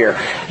for here.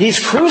 He's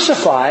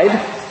crucified,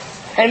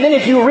 and then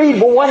if you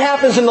read, well, what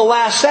happens in the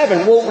last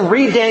 7? Well,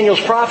 read Daniel's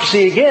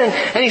prophecy again,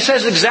 and he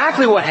says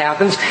exactly what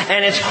happens,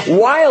 and it's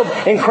wild,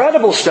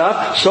 incredible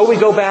stuff. So we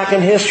go back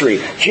in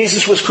history.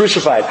 Jesus was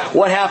crucified.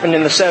 What happened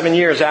in the 7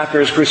 years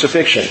after his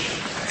crucifixion?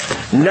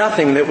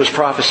 Nothing that was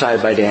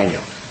prophesied by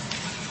Daniel.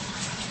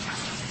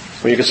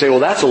 Well, you could say, well,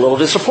 that's a little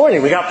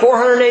disappointing. We got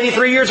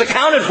 483 years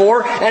accounted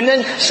for, and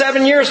then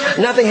 7 years,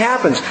 nothing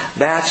happens.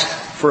 That's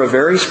for a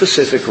very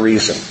specific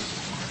reason.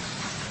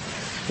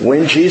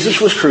 When Jesus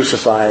was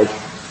crucified,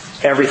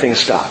 everything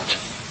stopped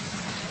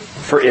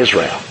for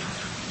Israel.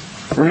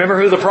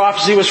 Remember who the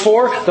prophecy was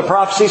for? The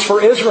prophecy's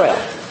for Israel.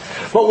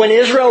 But when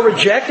Israel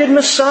rejected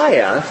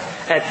Messiah,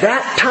 at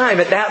that time,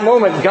 at that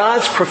moment,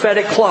 God's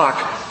prophetic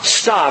clock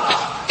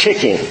stopped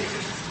ticking.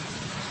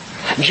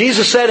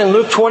 Jesus said in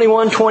Luke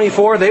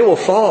 21:24, they will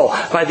fall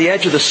by the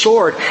edge of the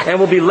sword and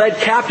will be led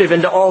captive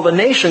into all the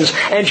nations,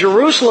 and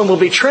Jerusalem will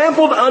be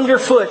trampled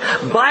underfoot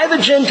by the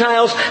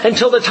Gentiles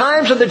until the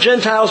times of the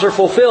Gentiles are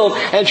fulfilled,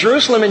 and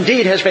Jerusalem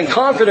indeed has been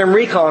conquered and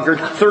reconquered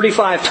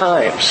 35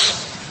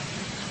 times.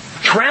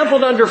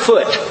 Trampled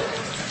underfoot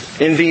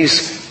in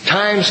these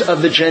times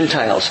of the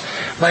Gentiles.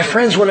 My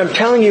friends, what I'm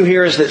telling you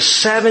here is that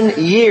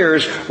 7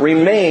 years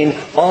remain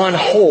on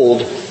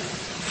hold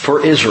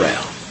for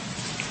Israel.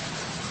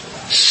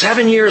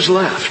 7 years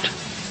left.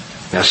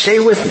 Now stay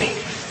with me.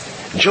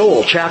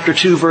 Joel chapter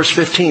 2 verse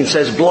 15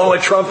 says, blow a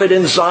trumpet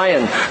in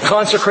Zion,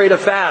 consecrate a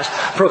fast,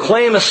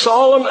 proclaim a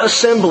solemn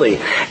assembly,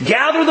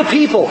 gather the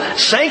people,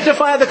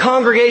 sanctify the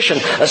congregation,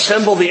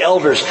 assemble the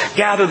elders,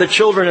 gather the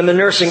children and the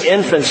nursing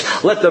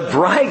infants, let the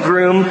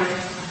bridegroom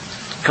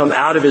come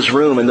out of his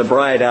room and the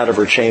bride out of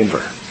her chamber.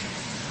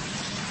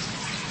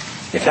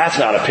 If that's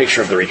not a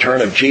picture of the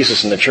return of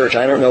Jesus in the church,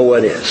 I don't know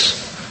what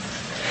is.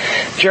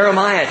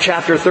 Jeremiah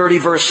chapter 30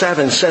 verse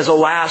 7 says,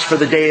 alas, for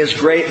the day is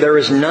great, there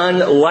is none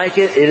like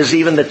it. It is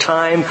even the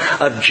time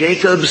of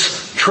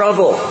Jacob's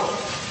trouble.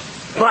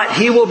 But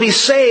he will be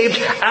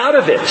saved out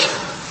of it.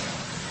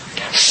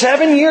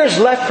 7 years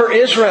left for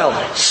Israel.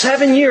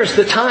 7 years,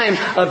 the time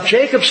of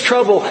Jacob's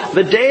trouble,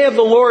 the day of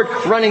the Lord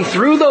running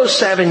through those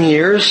 7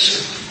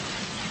 years.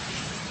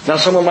 Now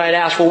someone might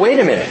ask, well, wait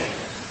a minute.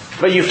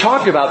 But you've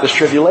talked about this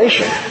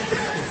tribulation.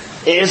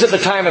 Is it the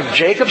time of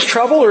Jacob's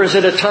trouble or is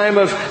it a time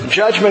of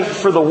judgment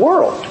for the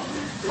world?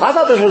 I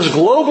thought this was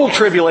global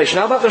tribulation.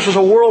 I thought this was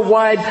a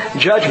worldwide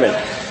judgment.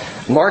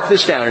 Mark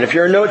this down. And if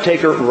you're a note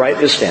taker, write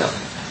this down.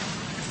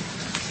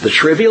 The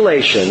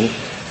tribulation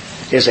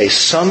is a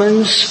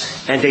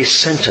summons and a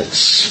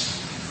sentence.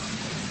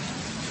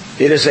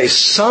 It is a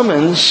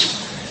summons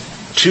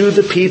to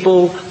the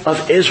people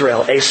of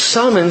Israel. A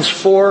summons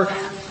for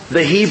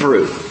the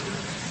Hebrew.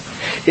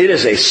 It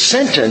is a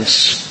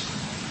sentence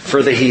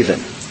for the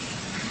heathen.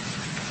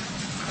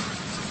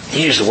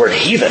 He used the word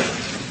heathen.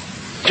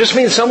 It just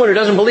means someone who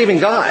doesn't believe in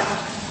God.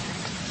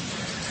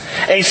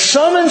 A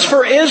summons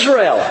for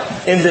Israel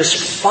in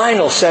this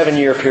final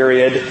 7-year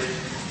period,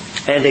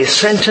 and a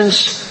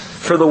sentence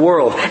for the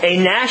world. A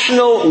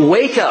national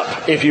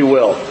wake-up, if you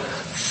will,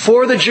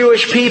 for the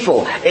Jewish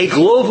people. A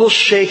global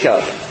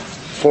shake-up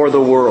for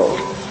the world.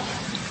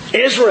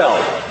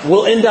 Israel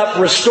will end up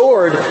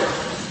restored,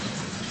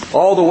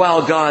 all the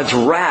while God's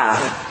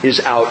wrath is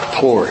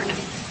outpoured.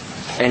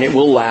 And it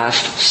will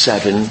last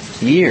 7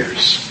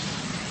 years.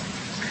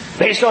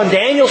 Based on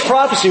Daniel's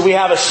prophecy, we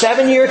have a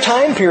 7-year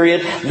time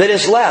period that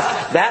is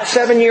left. That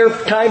 7-year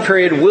time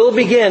period will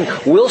begin,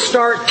 will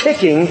start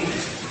ticking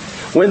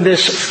when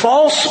this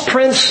false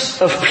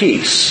Prince of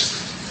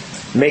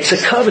Peace makes a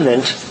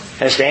covenant,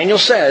 as Daniel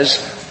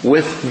says,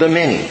 with the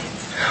many.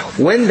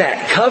 When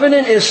that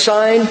covenant is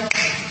signed,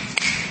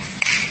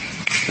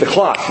 the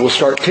clock will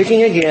start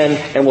ticking again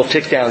and will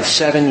tick down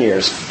 7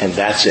 years, and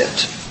that's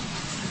it.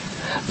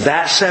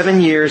 That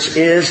 7 years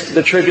is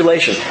the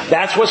tribulation.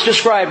 That's what's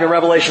described in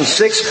Revelation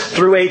 6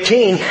 through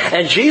 18.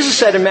 And Jesus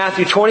said in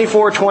Matthew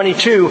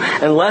 24:22,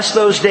 unless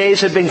those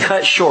days had been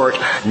cut short,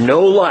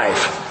 no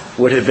life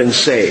would have been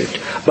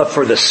saved. But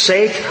for the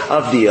sake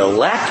of the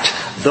elect,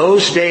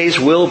 those days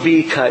will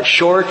be cut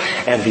short,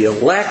 and the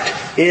elect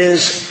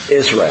is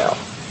Israel,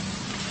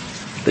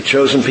 the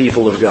chosen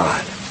people of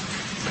God.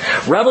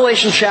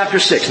 Revelation chapter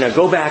 6. Now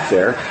go back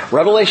there.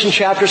 Revelation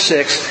chapter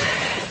 6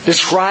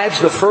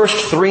 describes the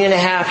first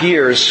 3.5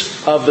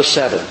 years of the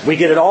 7. We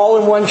get it all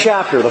in one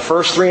chapter, the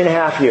first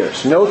 3.5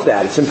 years. Note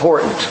that, it's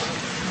important.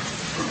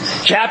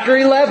 Chapter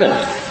 11,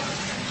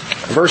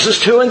 verses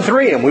 2 and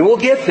 3, and we will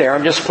get there.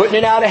 I'm just putting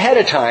it out ahead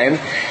of time.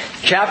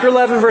 Chapter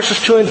 11, verses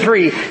 2 and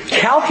 3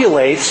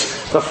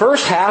 calculates the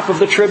first half of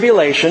the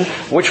tribulation,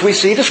 which we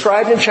see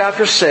described in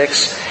chapter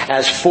 6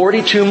 as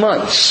 42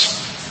 months.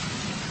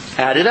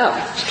 Add it up.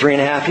 It's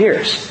 3.5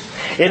 years.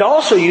 It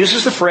also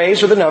uses the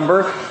phrase or the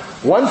number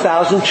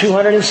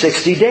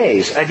 1,260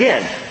 days.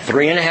 Again,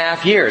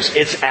 3.5 years.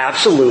 It's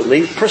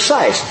absolutely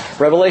precise.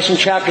 Revelation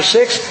chapter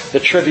 6,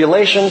 the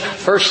tribulation,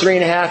 first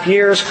 3.5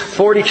 years,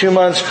 42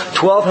 months,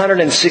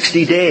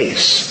 1,260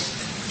 days.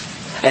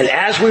 And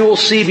as we will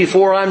see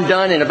before I'm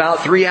done in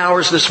about 3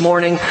 hours this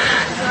morning,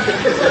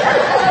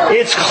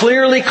 it's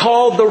clearly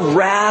called the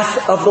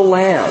wrath of the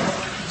Lamb.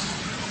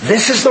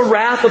 This is the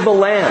wrath of the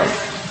Lamb.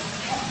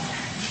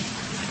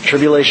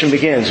 Tribulation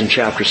begins in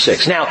chapter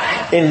 6. Now,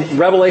 in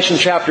Revelation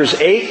chapters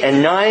 8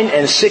 and 9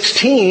 and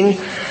 16,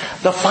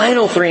 the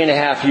final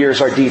 3.5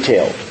 years are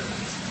detailed.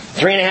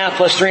 3.5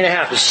 plus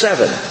 3.5 is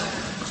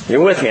 7.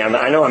 You're with me.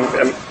 I know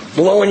I'm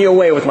blowing you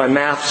away with my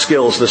math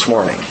skills this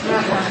morning.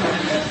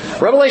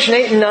 Revelation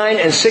 8 and 9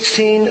 and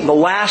 16, the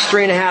last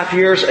 3.5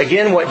 years,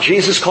 again what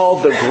Jesus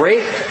called the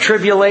Great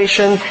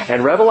Tribulation,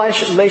 and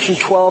Revelation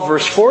 12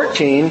 verse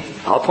 14,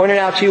 I'll point it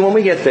out to you when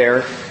we get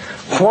there,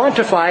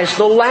 quantifies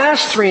the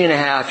last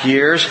 3.5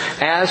 years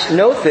as,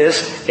 note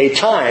this, a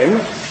time,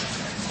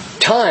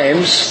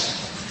 times,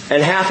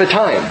 and half a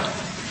time.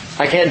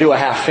 I can't do a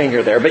half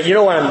finger there, but you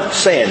know what I'm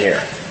saying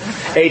here.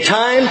 A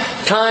time,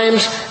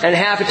 times, and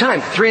half a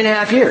time.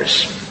 3.5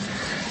 years.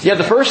 You have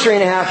the first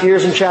 3.5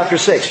 years in chapter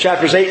 6.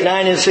 Chapters 8,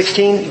 9, and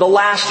 16, the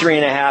last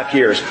 3.5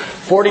 years.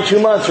 42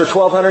 months or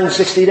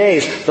 1,260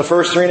 days, the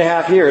first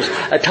 3.5 years.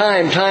 A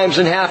time, times,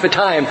 and half a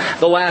time,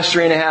 the last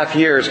 3.5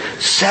 years.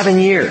 7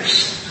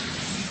 years.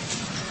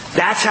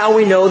 That's how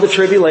we know the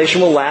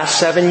tribulation will last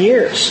 7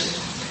 years.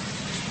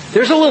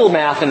 There's a little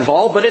math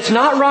involved, but it's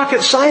not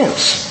rocket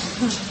science.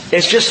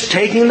 It's just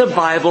taking the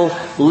Bible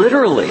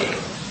literally.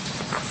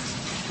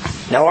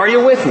 Now, are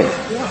you with me?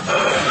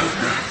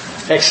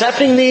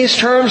 Accepting these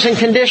terms and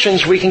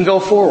conditions, we can go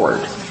forward.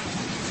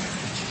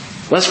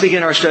 Let's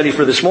begin our study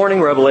for this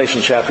morning,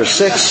 Revelation chapter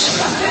 6,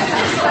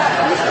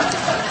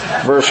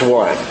 verse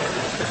 1.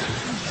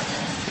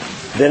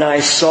 Then I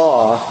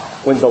saw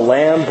when the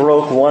Lamb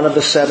broke one of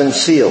the 7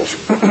 seals,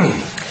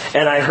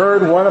 and I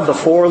heard one of the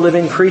 4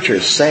 living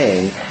creatures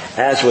saying,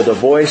 as with a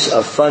voice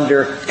of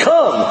thunder,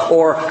 "Come,"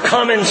 or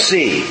 "Come and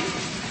see.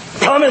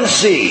 Come and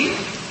see."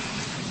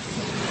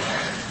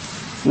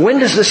 When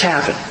does this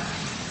happen?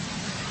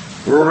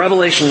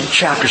 Revelation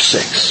chapter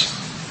 6.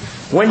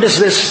 When does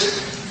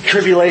this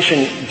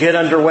tribulation get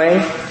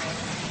underway?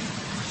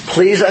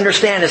 Please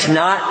understand, it's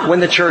not when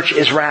the church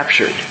is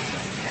raptured.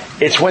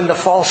 It's when the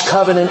false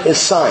covenant is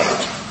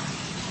signed.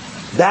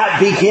 That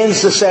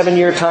begins the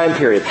 7-year time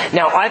period.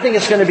 Now, I think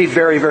it's going to be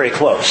very, very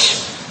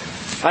close.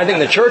 I think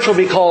the church will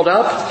be called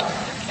up,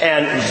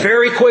 and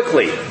very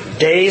quickly,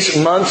 days,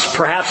 months,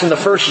 perhaps in the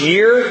first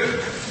year,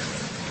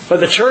 but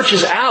the church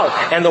is out,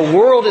 and the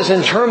world is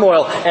in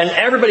turmoil, and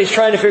everybody's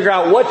trying to figure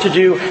out what to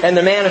do, and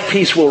the man of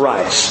peace will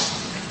rise.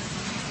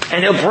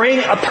 And he'll bring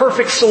a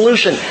perfect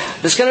solution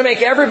that's going to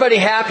make everybody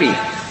happy.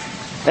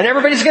 And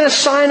everybody's going to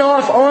sign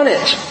off on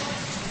it.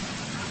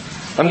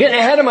 I'm getting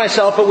ahead of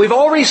myself, but we've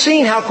already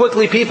seen how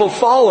quickly people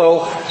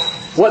follow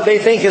what they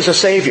think is a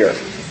Savior,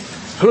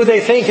 who they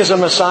think is a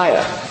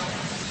Messiah.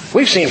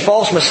 We've seen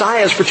false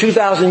messiahs for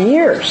 2,000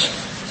 years.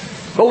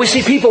 But we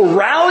see people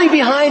rally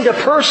behind a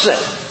person.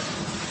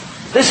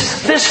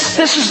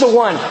 This is the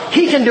one.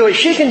 He can do it.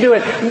 She can do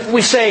it.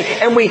 We say,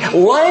 and we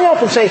line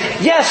up and say,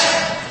 yes,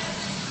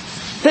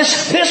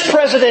 this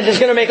president is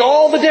going to make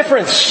all the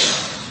difference.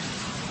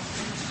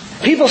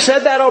 People said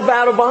that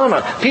about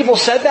Obama. People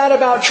said that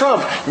about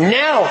Trump.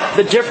 Now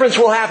the difference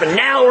will happen.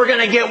 Now we're going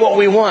to get what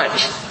we want.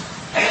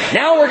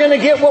 Now we're going to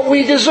get what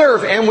we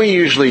deserve. And we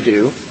usually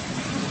do.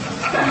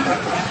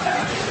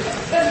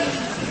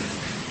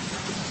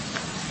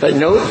 But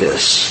note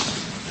this.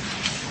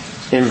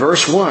 In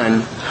verse 1,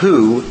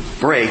 who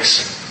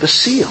breaks the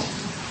seal?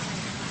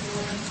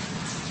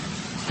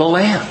 The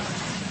Lamb.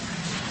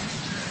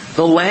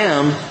 The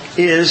Lamb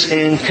is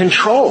in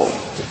control.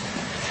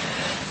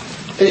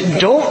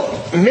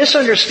 Don't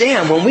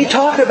misunderstand. When we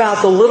talk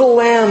about the little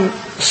lamb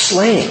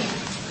slain,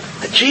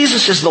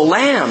 Jesus is the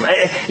Lamb.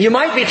 You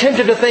might be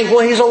tempted to think,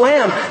 well, He's a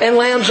lamb, and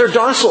lambs are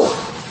docile.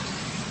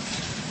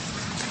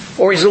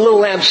 Or He's a little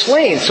lamb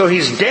slain, so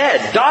He's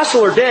dead.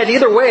 Docile or dead,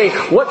 either way,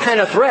 what kind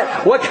of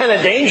threat, what kind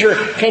of danger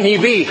can He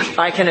be?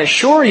 I can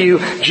assure you,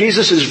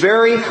 Jesus is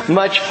very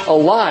much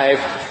alive,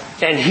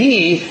 and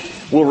He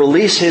will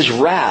release His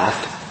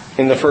wrath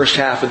in the first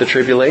half of the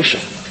tribulation.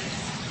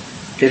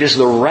 It is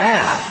the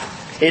wrath.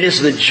 It is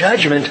the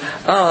judgment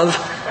of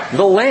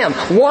the Lamb.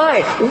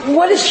 Why?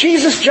 What is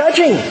Jesus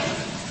judging?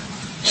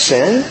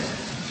 Sin?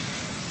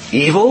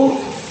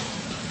 Evil?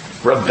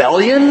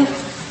 Rebellion?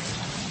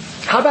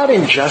 How about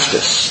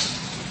injustice?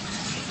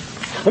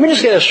 Let me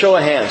just get a show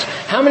of hands.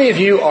 How many of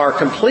you are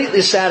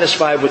completely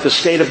satisfied with the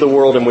state of the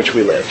world in which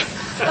we live?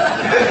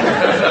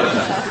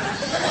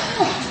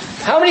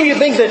 How many of you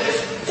think that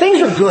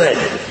things are good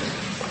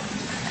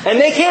and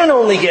they can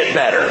only get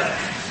better?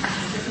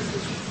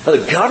 Are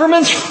the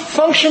government's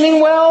functioning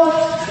well?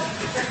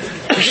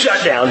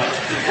 Shut down.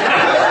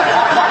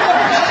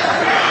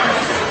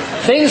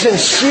 Things in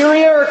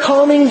Syria are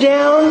calming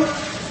down.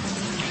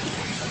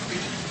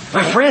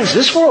 My friends,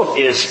 this world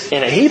is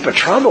in a heap of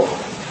trouble.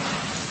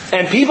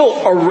 And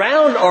people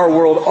around our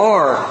world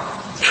are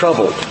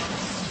troubled.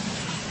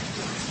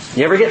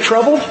 You ever get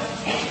troubled?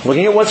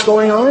 Looking at what's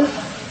going on?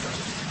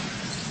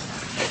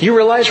 You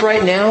realize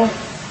right now,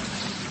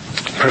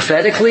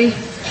 prophetically,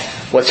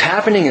 what's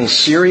happening in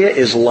Syria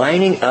is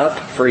lining up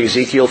for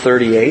Ezekiel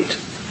 38.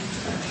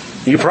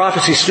 You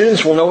prophecy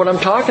students will know what I'm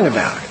talking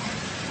about.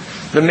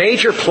 The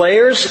major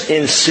players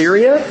in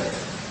Syria,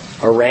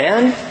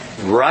 Iran,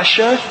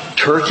 Russia,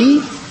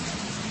 Turkey.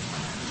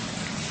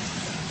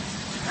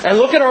 And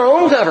look at our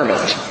own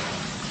government.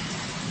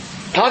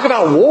 Talk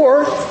about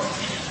war.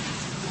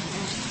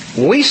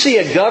 We see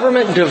a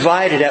government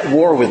divided at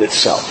war with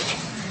itself.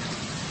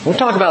 We'll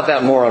talk about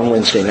that more on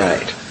Wednesday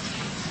night.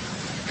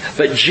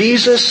 But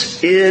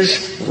Jesus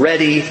is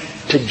ready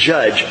to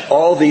judge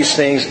all these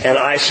things, and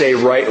I say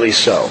rightly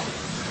so.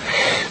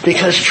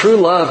 Because true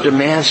love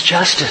demands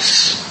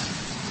justice.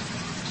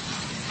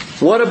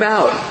 What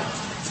about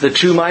the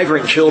 2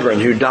 migrant children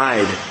who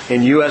died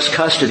in U.S.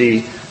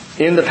 custody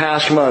in the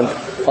past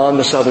month on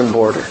the southern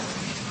border?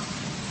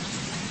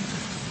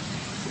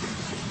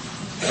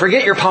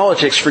 Forget your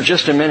politics for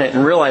just a minute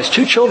and realize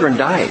 2 children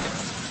died.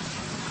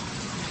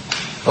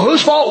 Well,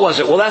 whose fault was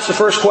it? Well, that's the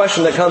first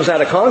question that comes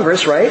out of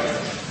Congress, right?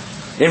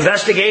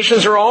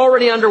 Investigations are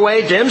already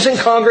underway. Dems in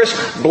Congress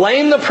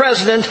blame the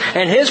president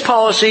and his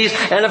policies,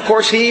 and of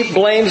course he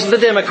blames the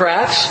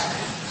Democrats.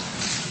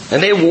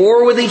 And they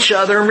war with each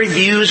other, and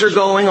reviews are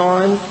going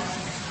on.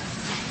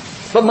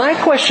 But my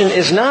question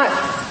is not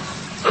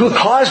who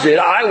caused it.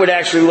 I would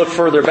actually look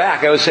further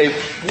back. I would say,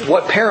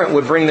 what parent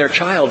would bring their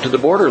child to the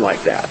border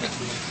like that?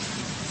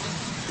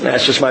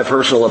 That's just my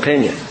personal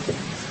opinion.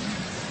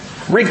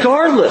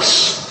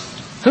 Regardless,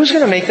 who's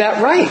going to make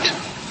that right?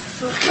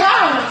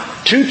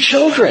 2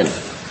 children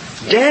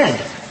dead.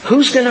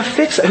 Who's going to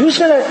fix it? Who's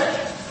going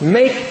to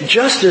make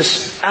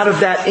justice out of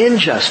that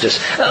injustice?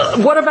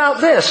 What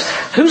about this?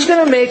 Who's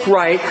going to make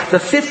right the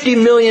 50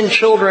 million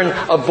children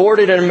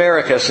aborted in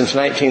America since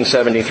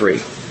 1973?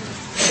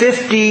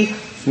 50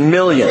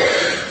 million.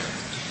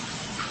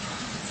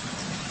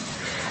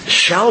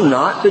 Shall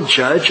not the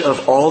judge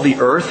of all the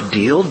earth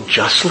deal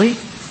justly?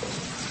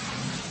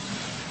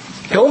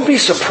 Don't be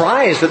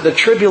surprised that the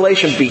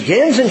tribulation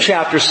begins in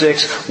chapter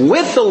 6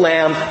 with the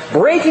Lamb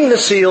breaking the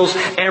seals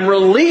and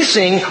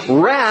releasing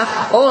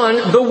wrath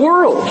on the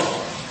world.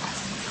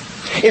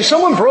 If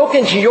someone broke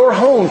into your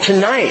home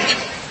tonight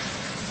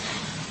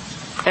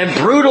and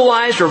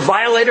brutalized or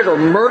violated or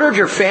murdered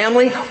your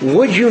family,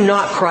 would you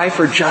not cry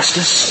for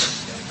justice?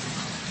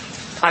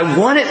 I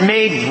want it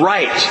made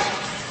right.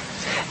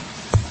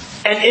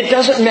 And it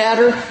doesn't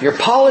matter your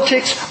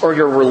politics or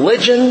your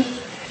religion.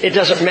 It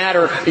doesn't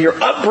matter your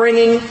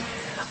upbringing.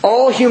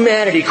 All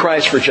humanity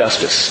cries for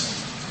justice.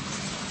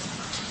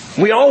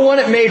 We all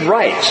want it made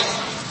right.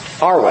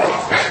 Our way.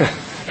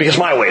 Because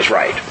my way is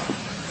right.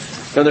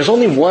 No, there's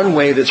only one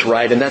way that's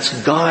right, and that's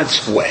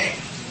God's way.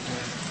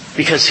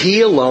 Because He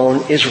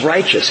alone is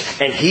righteous.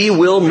 And He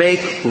will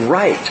make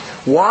right.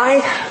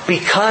 Why?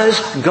 Because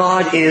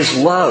God is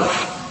love.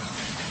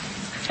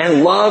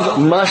 And love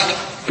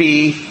must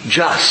be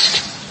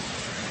just.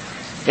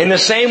 In the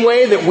same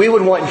way that we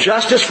would want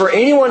justice for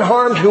anyone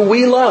harmed who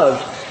we love,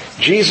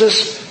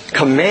 Jesus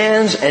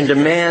commands and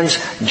demands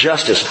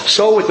justice.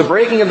 So with the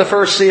breaking of the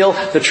first seal,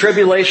 the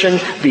tribulation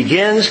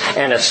begins,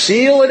 and a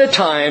seal at a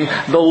time,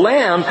 the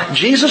Lamb,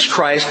 Jesus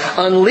Christ,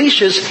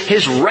 unleashes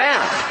His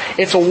wrath.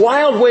 It's a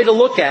wild way to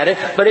look at it,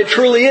 but it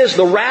truly is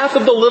the wrath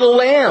of the little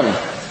lamb.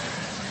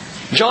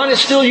 John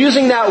is still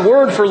using that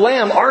word for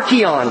lamb,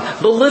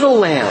 archeon, the little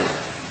lamb.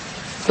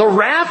 The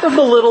wrath of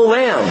the little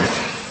lamb.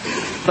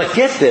 But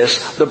get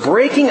this, the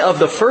breaking of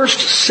the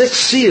first 6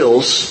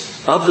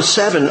 seals of the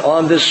 7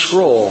 on this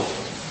scroll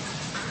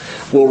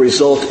will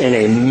result in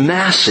a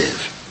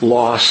massive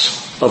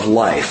loss of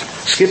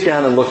life. Skip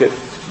down and look at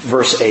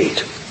verse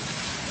 8.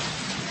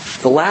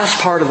 The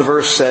last part of the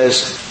verse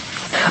says,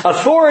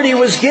 authority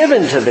was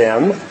given to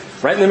them,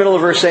 right in the middle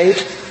of verse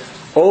 8,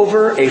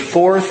 over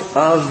 1/4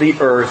 of the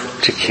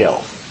earth to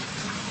kill.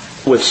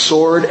 With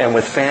sword and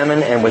with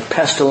famine and with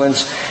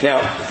pestilence. Now,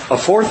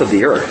 1/4 of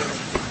the earth.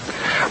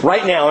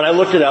 Right now, and I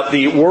looked it up,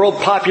 the world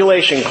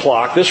population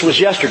clock, this was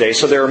yesterday,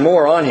 so there are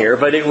more on here,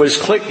 but it was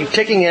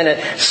ticking in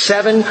at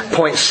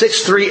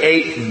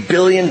 7.638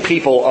 billion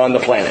people on the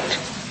planet.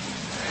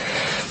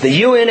 The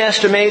UN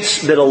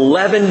estimates that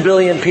 11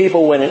 billion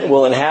people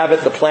will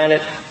inhabit the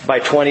planet by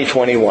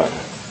 2021.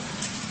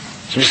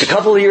 So just a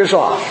couple of years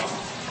off.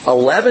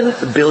 11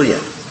 billion.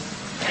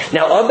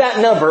 Now, of that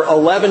number,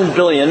 11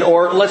 billion,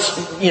 or let's,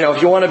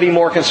 if you want to be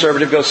more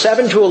conservative, go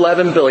 7 to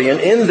 11 billion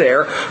in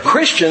there,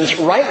 Christians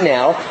right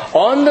now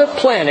on the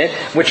planet,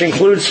 which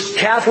includes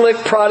Catholic,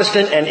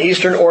 Protestant, and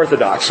Eastern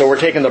Orthodox. So we're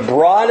taking the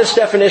broadest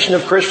definition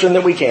of Christian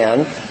that we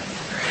can.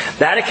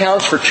 That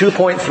accounts for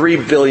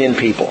 2.3 billion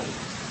people.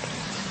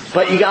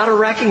 But you got to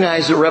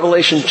recognize that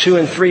Revelation 2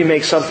 and 3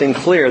 make something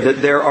clear,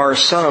 that there are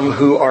some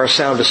who are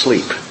sound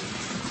asleep.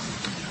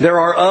 There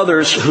are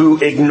others who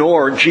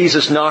ignore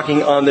Jesus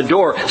knocking on the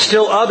door.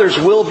 Still others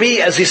will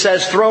be, as He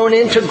says, thrown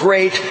into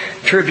great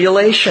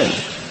tribulation.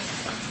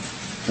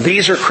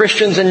 These are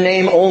Christians in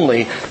name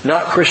only,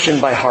 not Christian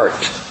by heart.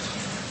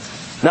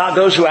 Not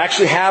those who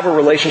actually have a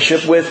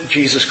relationship with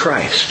Jesus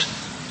Christ.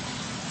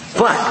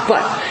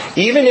 But,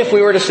 even if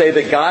we were to say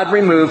that God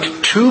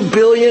removed 2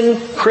 billion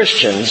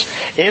Christians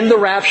in the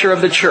rapture of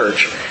the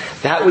church,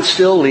 that would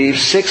still leave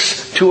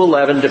 6 to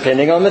 11,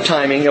 depending on the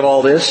timing of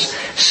all this,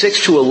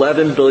 6 to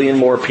 11 billion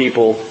more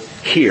people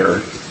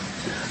here.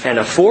 And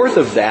 1/4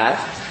 of that,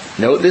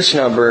 note this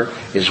number,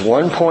 is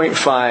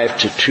 1.5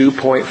 to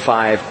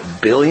 2.5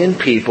 billion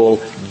people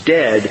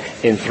dead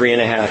in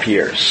 3.5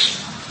 years.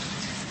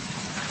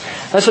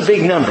 That's a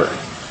big number.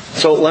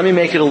 So let me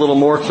make it a little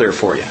more clear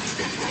for you.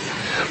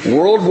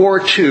 World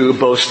War II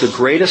boasts the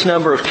greatest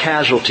number of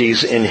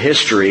casualties in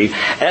history,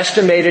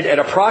 estimated at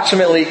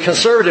approximately,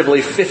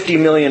 conservatively, 50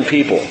 million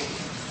people.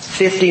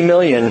 50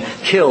 million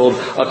killed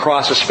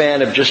across a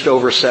span of just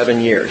over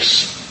 7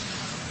 years.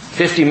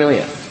 50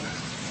 million.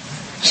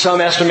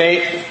 Some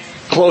estimate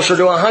closer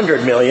to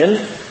 100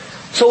 million.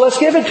 So let's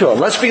give it to them.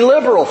 Let's be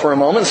liberal for a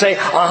moment and say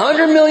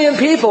 100 million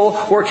people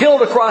were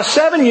killed across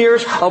 7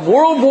 years of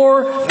World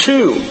War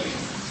II.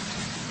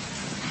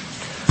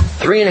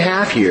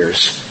 3.5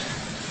 years,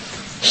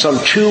 some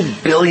 2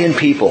 billion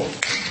people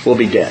will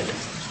be dead.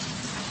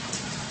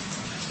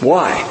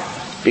 Why?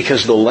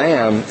 Because the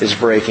Lamb is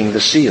breaking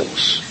the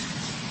seals.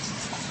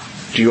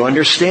 Do you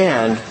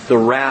understand the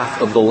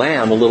wrath of the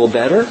Lamb a little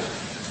better?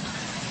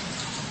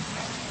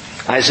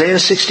 Isaiah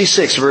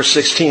 66 verse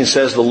 16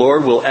 says, "The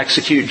Lord will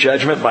execute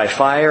judgment by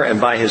fire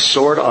and by His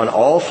sword on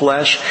all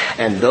flesh,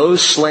 and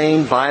those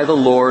slain by the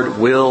Lord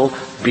will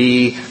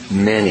be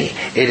many."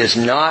 It is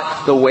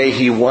not the way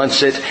He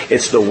wants it,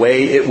 it's the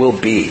way it will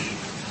be.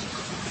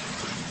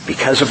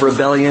 Because of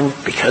rebellion,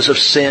 because of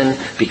sin,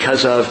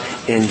 because of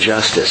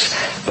injustice.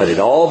 But it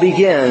all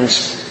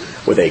begins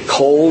with a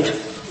cold,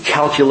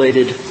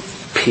 calculated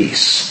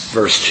peace.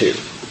 Verse 2.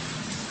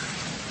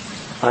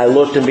 "I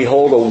looked, and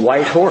behold, a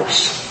white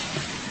horse.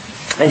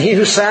 And he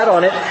who sat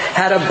on it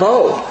had a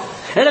bow,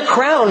 and a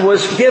crown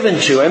was given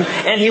to him,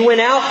 and he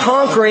went out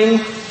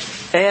conquering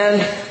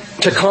and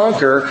to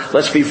conquer."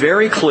 Let's be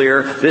very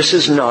clear, this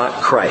is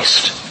not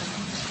Christ.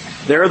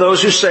 There are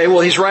those who say, well,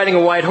 He's riding a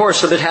white horse,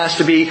 so that has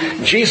to be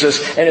Jesus,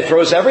 and it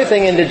throws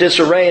everything into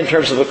disarray in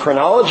terms of the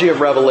chronology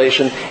of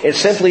Revelation. It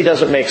simply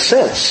doesn't make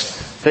sense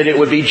that it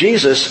would be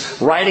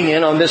Jesus riding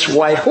in on this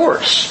white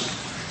horse.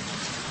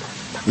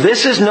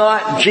 This is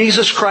not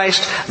Jesus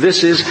Christ,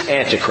 this is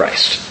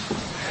Antichrist.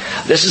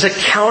 This is a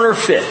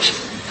counterfeit.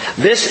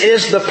 This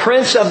is the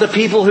prince of the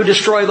people who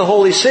destroy the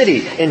holy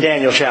city in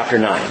Daniel chapter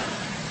 9.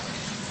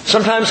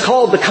 Sometimes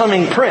called the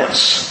coming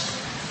prince.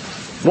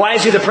 Why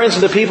is he the prince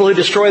of the people who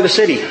destroy the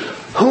city?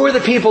 Who are the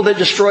people that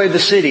destroyed the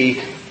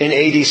city in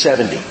AD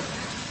 70?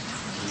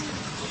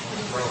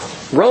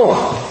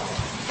 Rome.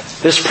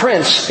 This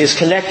prince is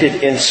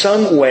connected in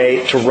some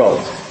way to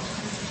Rome.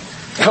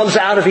 Comes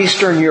out of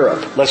Eastern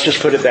Europe. Let's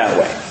just put it that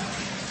way.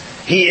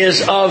 He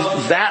is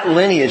of that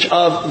lineage,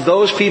 of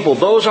those people.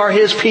 Those are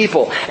His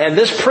people. And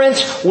this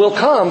prince will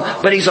come,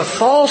 but he's a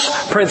false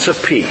prince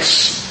of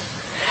peace.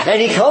 And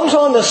he comes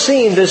on the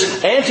scene,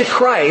 this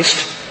Antichrist,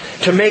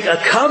 to make a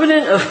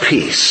covenant of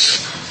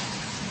peace.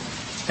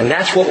 And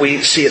that's what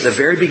we see at the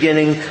very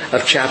beginning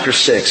of chapter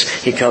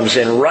 6. He comes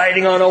in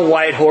riding on a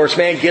white horse.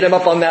 Man, get him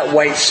up on that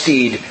white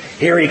steed.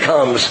 Here he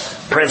comes,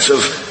 Prince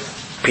of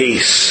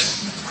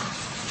Peace.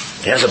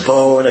 He has a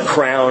bow and a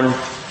crown.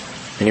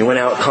 And He went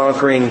out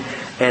conquering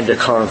and to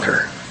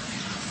conquer.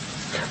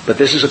 But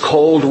this is a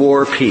Cold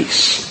War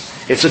peace.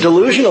 It's a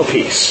delusional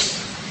peace.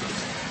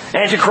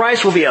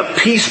 Antichrist will be a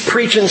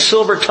peace-preaching,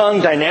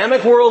 silver-tongued,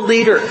 dynamic world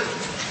leader.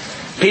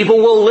 People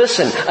will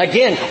listen.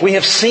 Again, we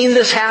have seen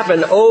this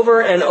happen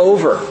over and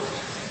over.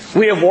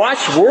 We have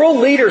watched world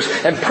leaders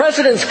and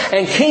presidents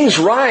and kings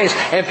rise,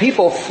 and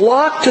people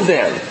flock to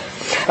them.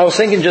 I was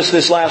thinking just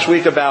this last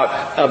week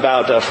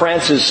about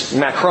France's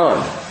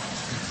Macron.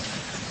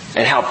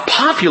 And how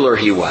popular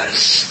he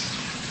was.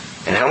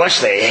 And how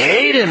much they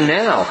hate him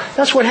now.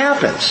 That's what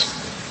happens.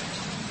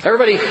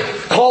 Everybody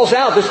calls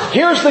out,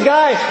 here's the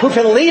guy who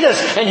can lead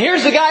us. And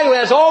here's the guy who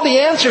has all the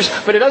answers.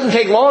 But it doesn't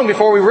take long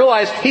before we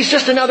realize he's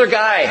just another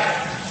guy.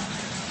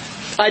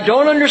 I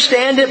don't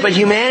understand it, but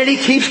humanity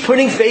keeps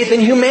putting faith in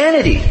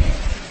humanity.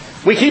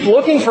 We keep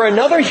looking for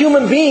another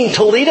human being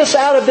to lead us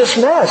out of this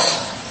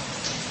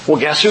mess. Well,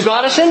 guess who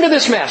got us into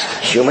this mess?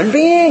 Human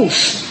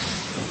beings.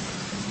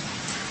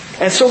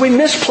 And so we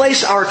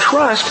misplace our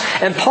trust.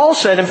 And Paul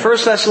said in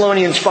 1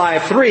 Thessalonians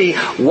 5:3,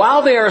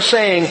 while they are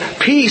saying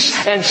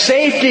peace and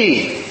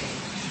safety,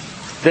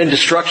 then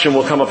destruction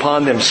will come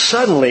upon them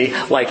suddenly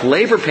like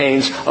labor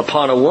pains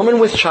upon a woman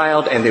with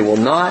child, and they will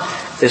not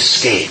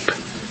escape.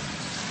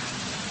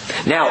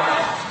 Now,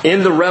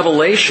 in the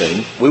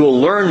Revelation, we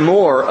will learn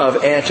more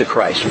of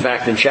Antichrist. In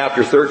fact, in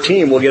chapter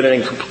 13, we'll get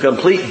in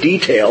complete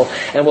detail,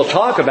 and we'll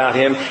talk about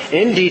him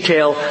in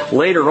detail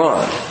later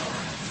on.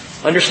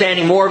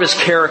 Understanding more of his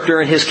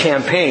character and his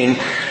campaign.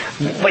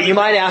 But you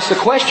might ask the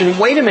question,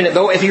 wait a minute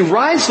though, if he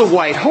rides the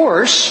white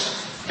horse,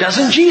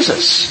 doesn't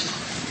Jesus?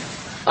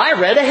 I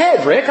read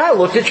ahead, Rick. I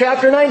looked at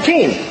chapter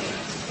 19.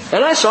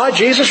 And I saw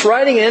Jesus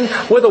riding in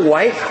with a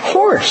white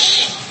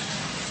horse.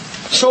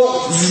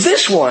 So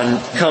this one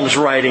comes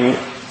riding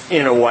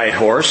in a white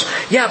horse.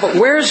 Yeah, but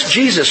where's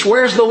Jesus?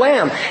 Where's the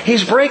Lamb?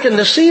 He's breaking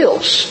the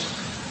seals.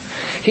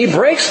 He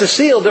breaks the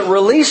seal that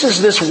releases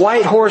this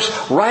white horse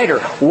rider.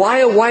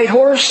 Why a white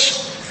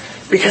horse?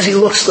 Because he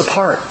looks the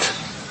part.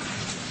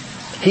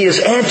 He is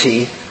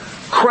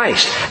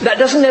anti-Christ. That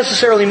doesn't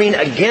necessarily mean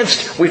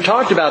against. We've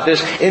talked about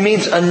this. It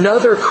means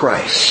another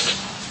Christ.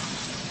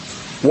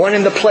 One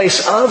in the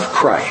place of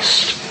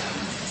Christ.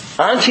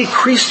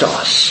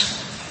 Antichristos.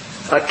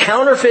 A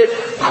counterfeit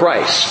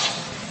Christ.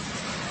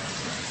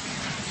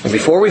 And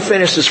before we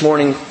finish this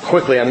morning,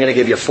 quickly, I'm going to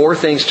give you 4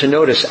 things to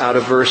notice out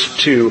of verse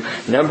 2.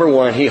 Number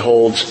 1, he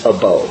holds a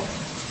bow.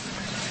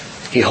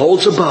 He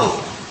holds a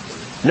bow.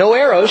 No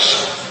arrows,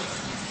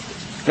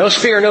 no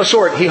spear, no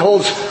sword. He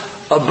holds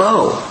a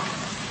bow.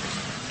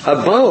 A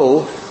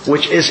bow,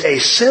 which is a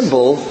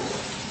symbol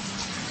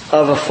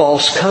of a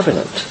false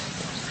covenant.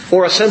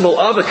 Or a symbol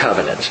of a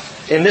covenant.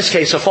 In this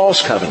case, a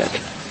false covenant.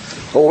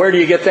 Well, where do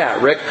you get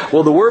that, Rick?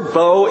 Well, the word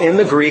bow in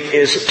the Greek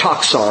is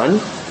toxon.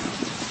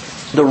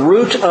 The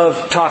root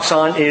of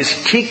toxon is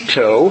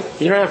tikto.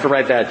 You don't have to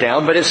write that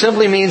down, but it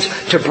simply means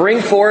to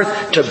bring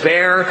forth, to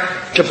bear,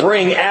 to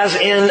bring, as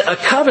in a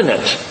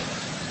covenant.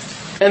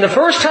 And the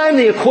first time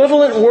the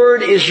equivalent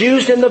word is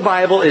used in the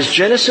Bible is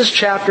Genesis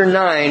chapter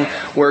 9,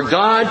 where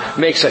God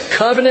makes a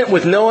covenant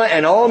with Noah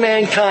and all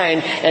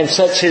mankind and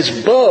sets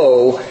His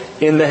bow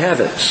in the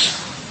heavens.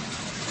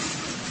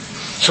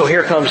 So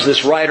here comes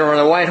this rider on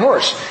a white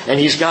horse, and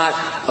he's got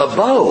a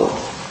bow.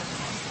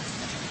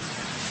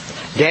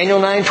 Daniel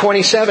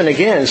 9:27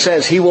 again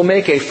says, He will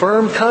make a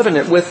firm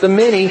covenant with the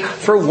many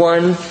for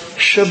 1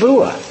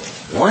 Shabuah.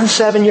 1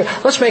 7-year.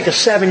 Let's make a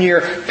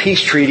 7-year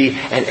peace treaty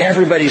and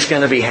everybody's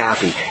going to be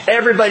happy.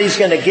 Everybody's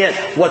going to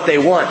get what they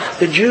want.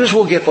 The Jews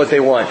will get what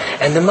they want.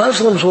 And the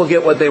Muslims will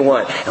get what they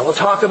want. And we'll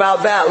talk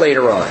about that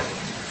later on.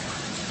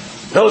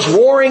 Those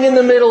warring in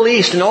the Middle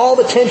East and all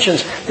the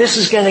tensions, this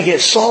is going to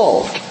get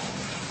solved.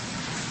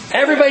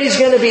 Everybody's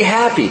going to be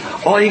happy.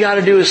 All you got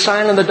to do is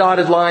sign on the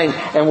dotted line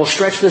and we'll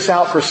stretch this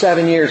out for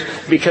 7 years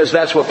because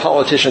that's what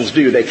politicians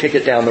do. They kick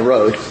it down the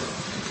road.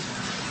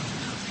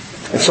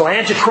 And so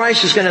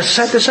Antichrist is going to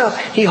set this up.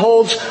 He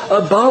holds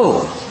a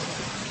bow.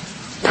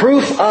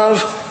 Proof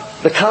of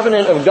the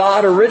covenant of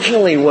God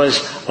originally was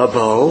a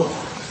bow.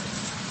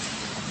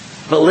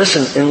 But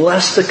listen,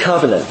 unless the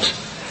covenant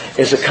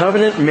is a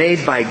covenant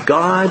made by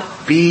God,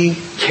 be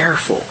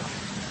careful.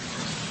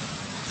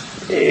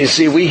 You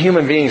see, we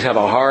human beings have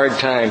a hard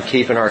time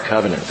keeping our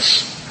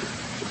covenants.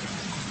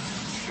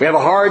 We have a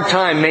hard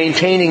time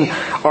maintaining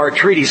our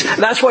treaties.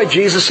 That's why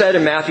Jesus said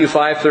in Matthew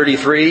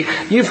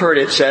 5:33, you've heard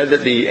it said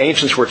that the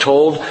ancients were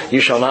told, you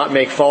shall not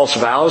make false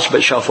vows,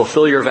 but shall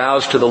fulfill your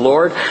vows to the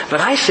Lord.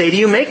 But I say to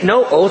you, make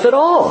no oath at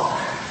all.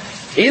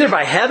 Either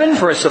by heaven,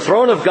 for it's the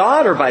throne of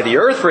God, or by the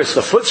earth, for it's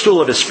the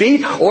footstool of His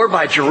feet, or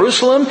by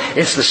Jerusalem,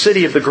 it's the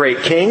city of the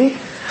great King.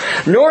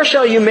 Nor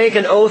shall you make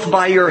an oath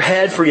by your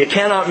head, for you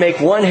cannot make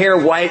one hair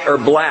white or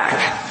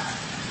black.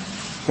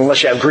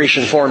 Unless you have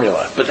Grecian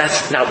formula. But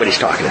that's not what he's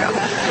talking about.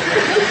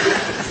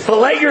 But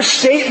let your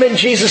statement,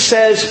 Jesus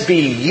says,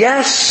 be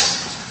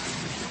yes,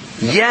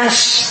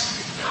 yes,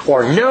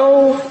 or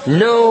no,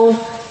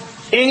 no.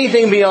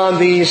 Anything beyond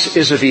these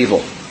is of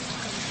evil.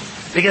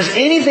 Because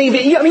anything,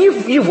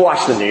 you've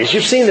watched the news.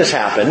 You've seen this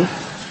happen.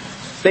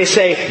 They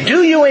say,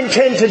 do you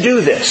intend to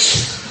do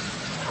this?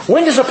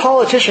 When does a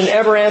politician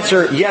ever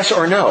answer yes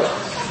or no?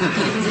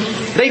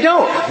 They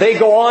don't. They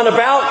go on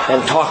about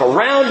and talk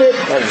around it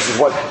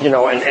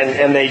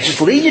and they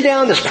just lead you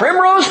down this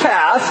primrose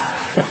path.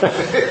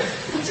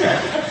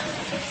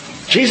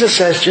 Jesus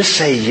says just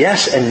say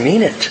yes and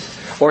mean it.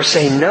 Or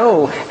say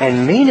no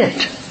and mean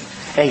it.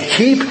 And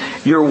keep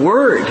your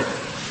word.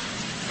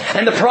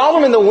 And the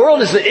problem in the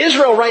world is that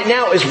Israel right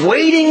now is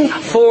waiting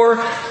for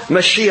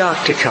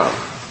Mashiach to come.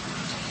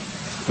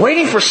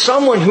 Waiting for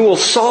someone who will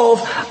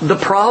solve the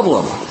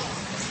problem.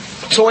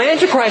 So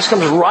Antichrist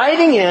comes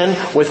riding in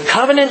with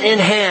covenant in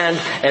hand,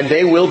 and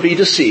they will be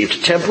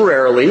deceived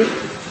temporarily.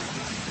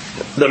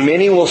 The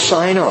many will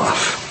sign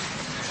off.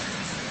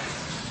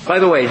 By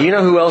the way, do you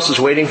know who else is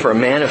waiting for a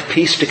man of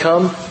peace to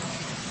come?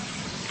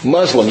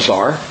 Muslims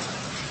are.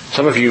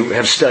 Some of you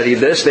have studied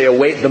this. They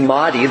await the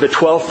Mahdi, the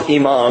 12th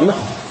Imam.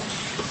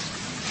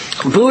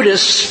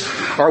 Buddhists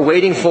are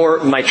waiting for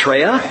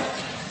Maitreya.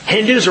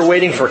 Hindus are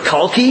waiting for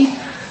Kalki.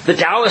 The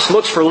Taoist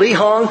looks for Li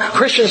Hong.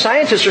 Christian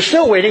scientists are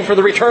still waiting for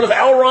the return of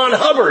L. Ron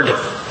Hubbard.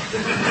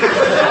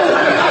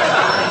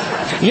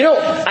 You know,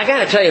 I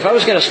gotta tell you, if I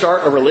was gonna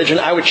start a religion,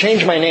 I would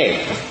change my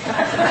name.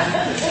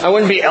 I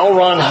wouldn't be L.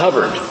 Ron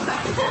Hubbard.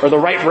 Or the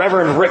Right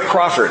Reverend Rick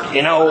Crawford.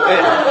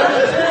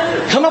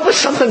 Come up with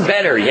something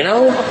better,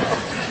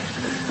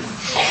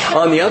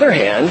 On the other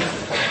hand,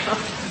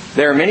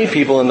 there are many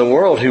people in the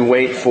world who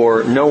wait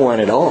for no one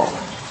at all.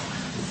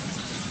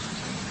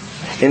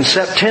 In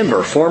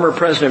September, former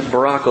President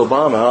Barack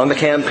Obama, on the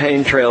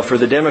campaign trail for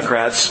the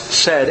Democrats,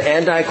 said,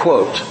 and I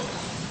quote,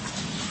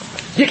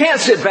 "You can't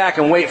sit back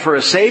and wait for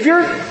a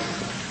savior.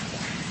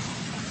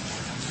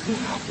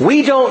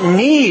 We don't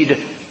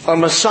need a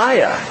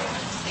Messiah,"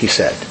 he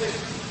said.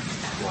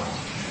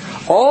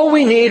 "All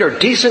we need are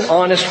decent,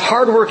 honest,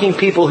 hardworking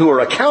people who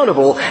are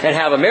accountable and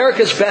have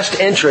America's best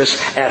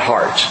interests at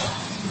heart."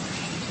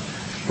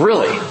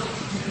 Really?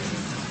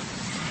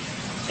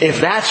 If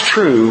that's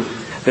true,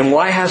 then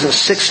why hasn't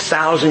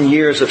 6,000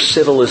 years of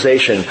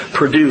civilization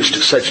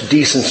produced such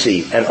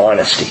decency and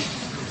honesty?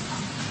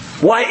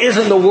 Why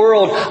isn't the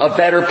world a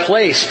better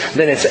place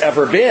than it's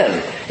ever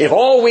been? If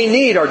all we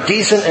need are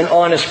decent and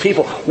honest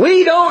people,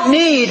 we don't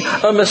need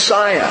a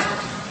Messiah.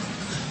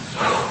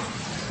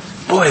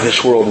 Boy,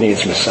 this world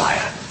needs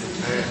Messiah.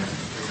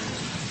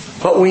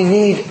 But we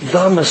need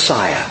the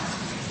Messiah.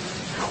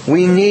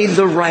 We need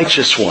the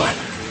righteous one.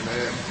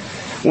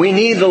 We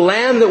need the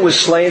Lamb that was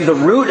slain, the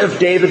root of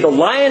David, the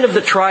Lion of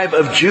the tribe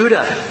of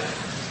Judah.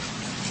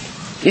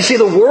 You see,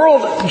 the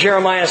world,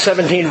 Jeremiah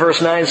 17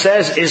 verse 9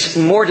 says, is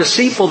more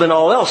deceitful than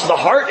all else. The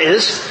heart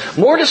is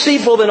more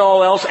deceitful than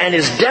all else and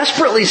is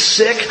desperately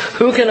sick.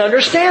 Who can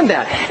understand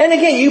that? And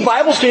again, you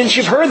Bible students,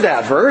 you've heard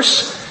that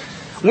verse.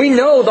 We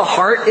know the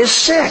heart is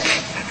sick.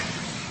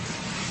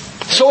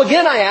 So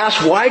again, I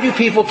ask, why do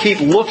people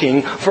keep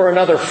looking for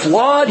another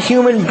flawed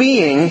human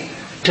being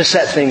to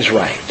set things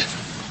right?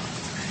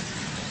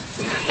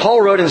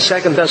 Paul wrote in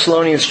 2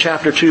 Thessalonians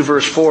chapter 2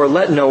 verse 4,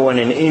 "Let no one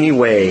in any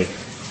way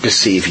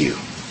deceive you.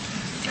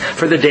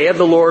 For the day of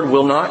the Lord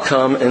will not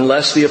come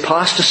unless the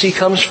apostasy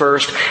comes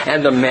first,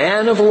 and the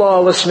man of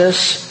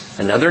lawlessness,"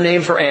 another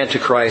name for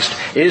Antichrist,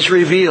 "is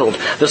revealed,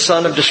 the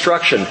son of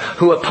destruction,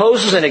 who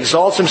opposes and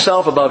exalts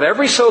himself above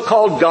every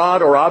so-called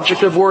God or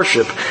object of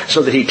worship,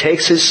 so that he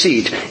takes his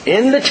seat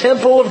in the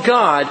temple of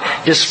God,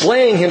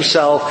 displaying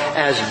himself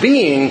as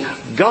being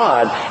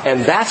God."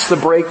 And that's the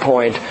break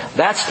point.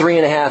 That's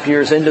 3.5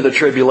 years into the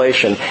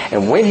tribulation.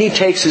 And when he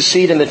takes his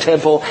seat in the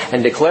temple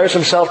and declares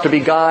himself to be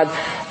God,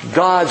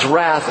 God's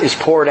wrath is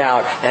poured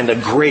out and the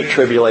great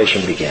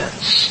tribulation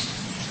begins.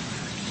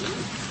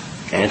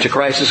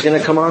 Antichrist is going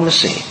to come on the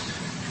scene.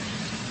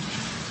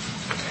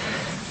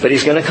 But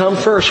he's going to come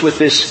first with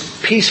this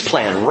peace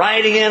plan,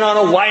 riding in on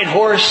a white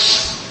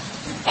horse,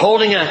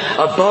 holding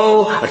a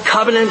bow, a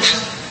covenant.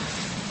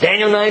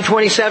 Daniel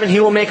 9:27, he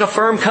will make a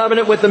firm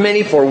covenant with the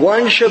many for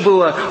 1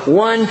 Shavuah,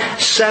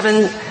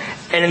 1/7,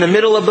 and in the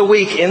middle of the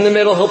week, in the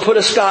middle, he'll put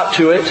a stop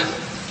to it.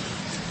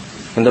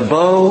 And the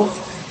bow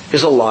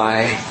is a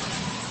lie.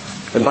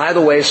 And by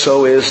the way,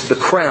 so is the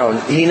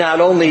crown. He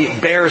not only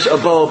bears a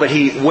bow, but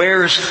he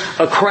wears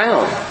a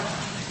crown.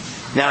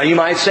 Now you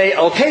might say,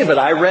 okay, but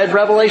I read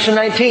Revelation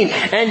 19,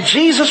 and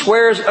Jesus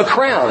wears a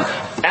crown.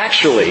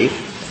 Actually,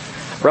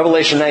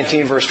 Revelation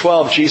 19 verse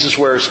 12, Jesus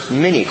wears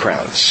many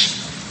crowns.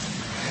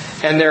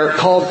 And they're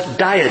called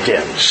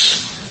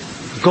diadems.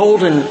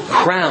 Golden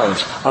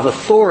crowns of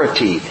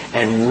authority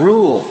and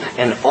rule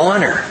and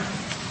honor.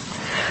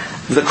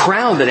 The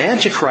crown that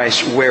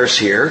Antichrist wears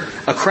here,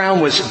 a crown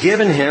was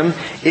given him,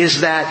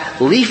 is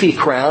that leafy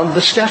crown,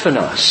 the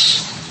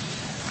Stephanos.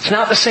 It's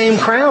not the same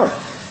crown,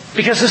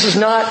 because this is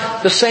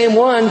not the same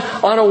one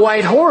on a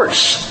white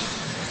horse.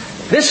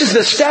 This is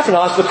the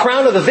Stephanos, the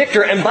crown of the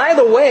victor. And by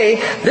the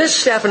way, this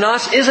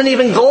Stephanos isn't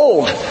even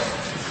gold.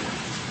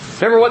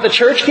 Remember what the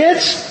church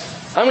gets?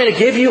 I'm going to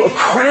give you a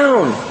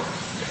crown.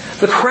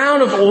 The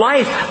crown of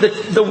life,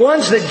 the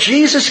ones that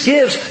Jesus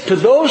gives to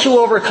those who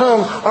overcome,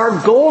 are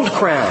gold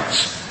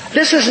crowns.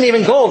 This isn't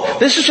even gold.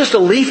 This is just a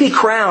leafy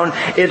crown.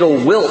 It'll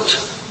wilt.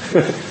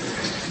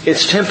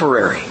 It's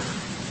temporary.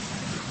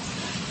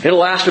 It'll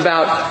last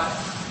about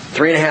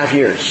 3.5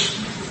 years.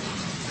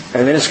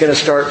 And then it's going to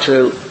start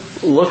to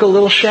look a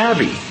little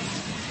shabby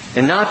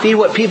and not be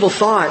what people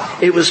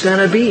thought it was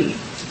going to be.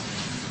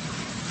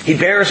 He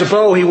bears a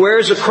bow, he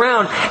wears a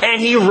crown, and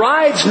he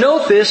rides,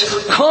 note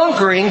this,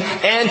 conquering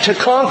and to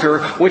conquer,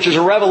 which is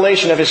a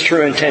revelation of his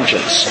true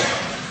intentions.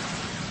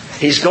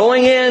 He's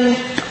going in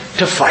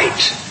to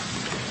fight.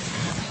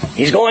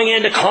 He's going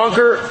in to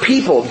conquer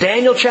people.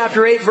 Daniel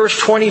chapter 8 verse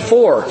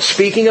 24,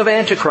 speaking of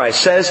Antichrist,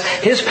 says,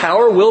 "His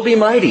power will be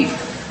mighty,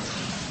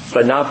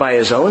 but not by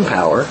his own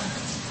power.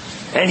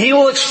 And he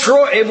will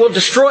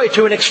destroy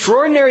to an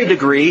extraordinary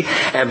degree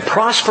and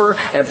prosper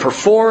and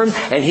perform,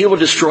 and he will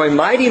destroy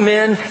mighty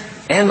men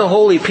and the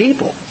holy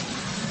people.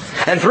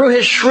 And through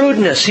his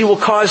shrewdness he will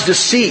cause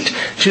deceit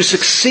to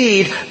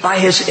succeed by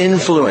his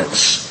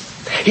influence.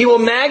 He will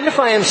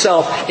magnify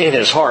himself in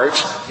his heart."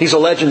 He's a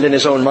legend in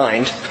his own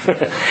mind.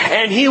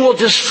 "And he will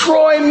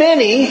destroy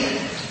many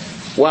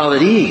while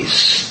at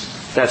ease."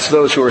 That's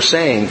those who are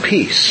saying,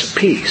 peace,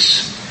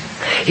 peace.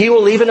 "He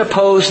will even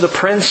oppose the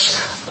prince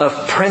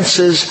of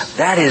princes,"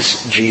 that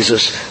is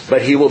Jesus,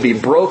 "but he will be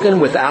broken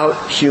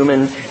without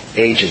human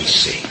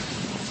agency."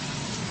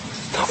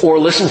 Or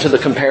listen to the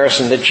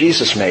comparison that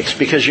Jesus makes,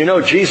 because you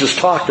know Jesus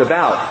talked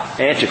about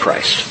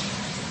Antichrist.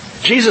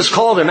 Jesus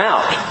called him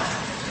out.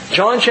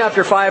 John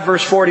chapter 5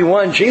 verse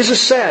 41, Jesus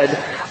said,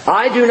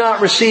 "I do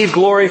not receive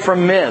glory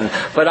from men,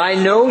 but I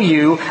know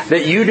you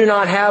that you do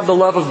not have the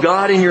love of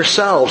God in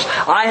yourselves.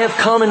 I have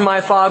come in my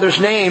Father's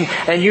name,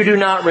 and you do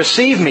not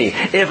receive me.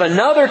 If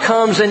another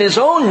comes in his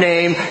own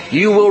name,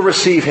 you will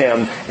receive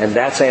him." And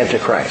that's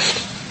Antichrist.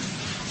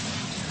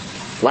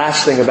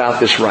 Last thing about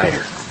this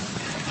rider.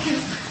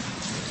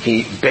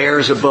 He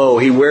bears a bow.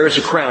 He wears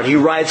a crown. He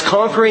rides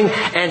conquering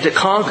and to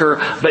conquer.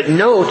 But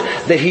note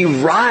that he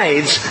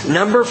rides,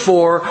 number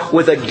 4,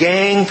 with a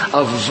gang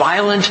of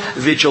violent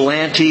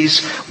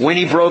vigilantes. When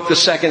he broke the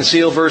second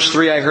seal, verse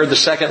 3, I heard the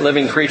second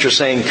living creature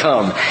saying,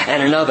 "Come."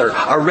 And another,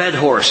 a red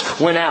horse,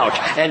 went out.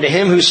 And to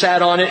him who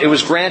sat on it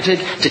was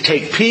granted to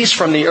take peace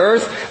from the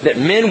earth, that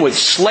men would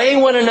slay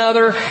one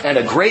another, and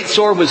a great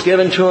sword was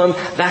given to him.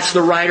 That's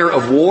the rider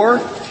of war.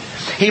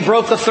 He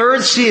broke the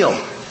third seal.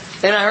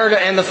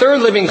 And the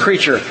third living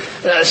creature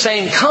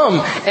saying,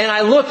 "Come." And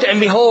I looked, and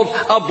behold,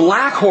 a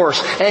black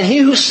horse. And he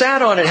who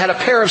sat on it had a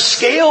pair of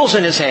scales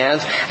in his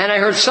hands. And I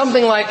heard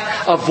something like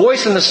a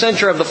voice in the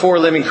center of the four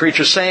living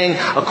creatures saying,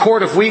 "A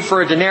quart of wheat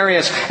for a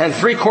denarius, and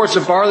 3 quarts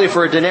of barley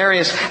for a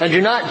denarius. And do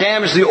not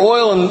damage the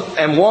oil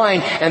and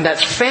wine." And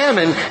that's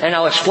famine. And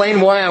I'll explain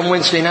why on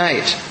Wednesday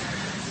night.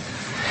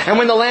 And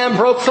when the Lamb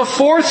broke the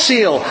 4th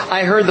seal,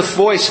 I heard the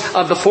voice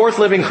of the 4th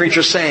living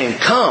creature saying,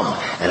 "Come."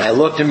 And I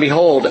looked, and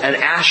behold, an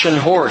ashen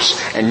horse.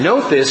 And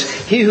note this,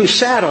 he who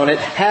sat on it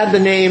had the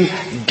name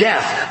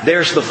Death.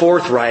 There's the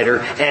 4th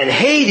rider. And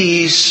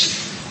Hades,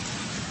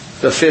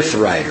 the 5th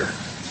rider,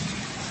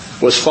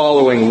 was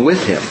following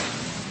with him.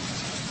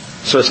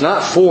 So it's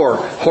not 4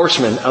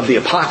 horsemen of the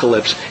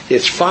apocalypse,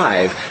 it's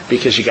 5,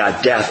 because you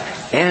got Death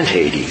and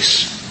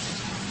Hades.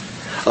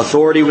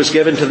 Authority was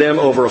given to them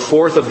over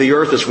 1/4 of the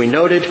earth, as we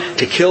noted,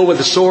 to kill with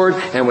the sword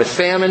and with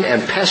famine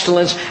and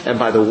pestilence and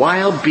by the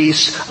wild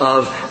beasts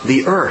of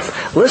the earth.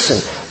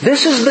 Listen,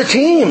 this is the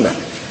team.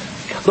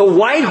 The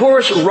white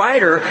horse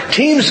rider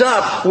teams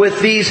up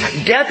with these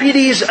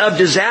deputies of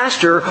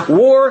disaster: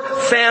 war,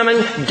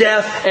 famine,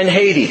 death, and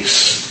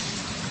Hades.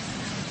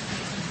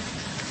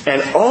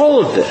 And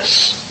all of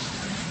this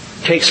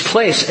takes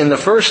place in the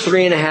first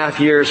 3.5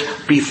 years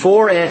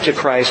before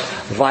Antichrist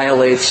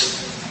violates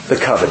the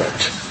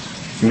covenant,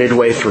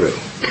 midway through.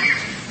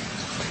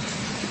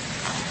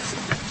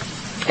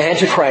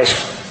 Antichrist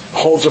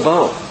holds a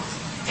bow.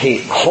 He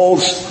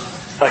holds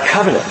a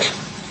covenant.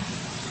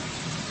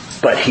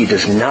 But he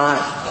does not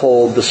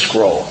hold the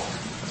scroll.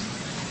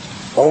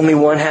 Only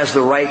one has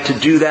the right to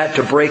do that,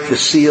 to break the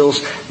seals.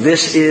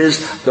 This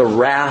is the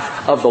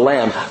wrath of the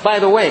Lamb. By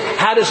the way,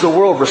 how does the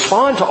world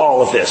respond to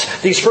all of this?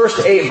 These first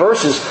 8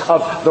 verses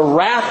of the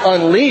wrath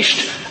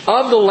unleashed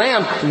of the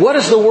Lamb. What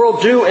does the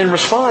world do in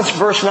response?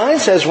 Verse 9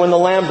 says, "When the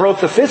Lamb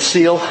broke the 5th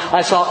seal,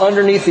 I saw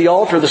underneath the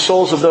altar the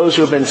souls of those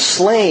who have been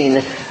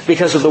slain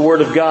because of the word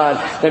of God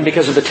and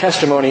because of the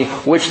testimony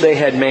which they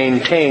had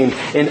maintained."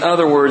 In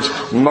other words,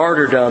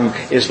 martyrdom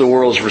is the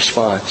world's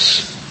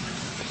response.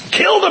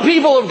 Kill the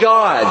people of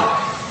God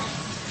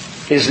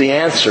is the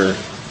answer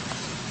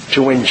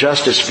to when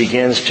justice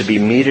begins to be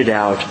meted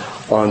out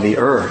on the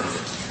earth.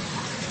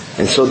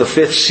 And so the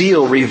 5th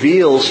seal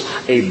reveals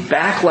a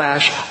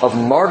backlash of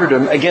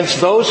martyrdom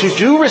against those who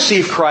do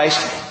receive Christ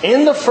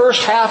in the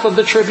first half of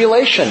the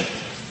tribulation.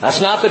 That's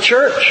not the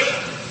church.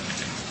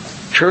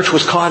 Church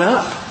was caught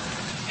up.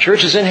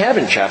 Church is in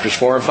heaven, chapters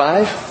 4 and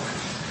 5.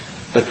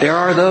 But there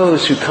are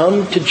those who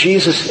come to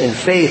Jesus in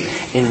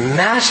faith in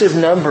massive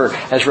number,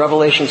 as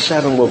Revelation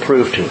 7 will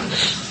prove to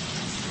us.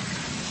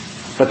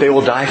 But they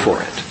will die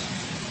for it.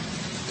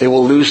 They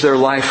will lose their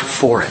life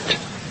for it.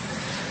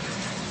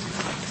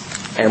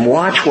 And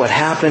watch what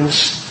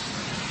happens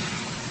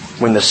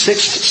when the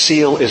 6th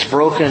seal is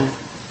broken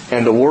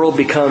and the world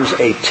becomes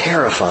a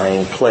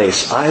terrifying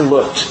place. I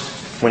looked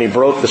when he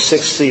broke the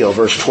 6th seal,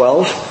 verse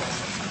 12,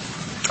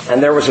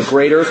 and there was a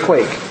great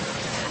earthquake.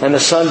 And the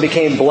sun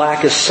became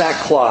black as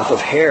sackcloth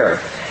of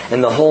hair,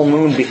 and the whole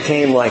moon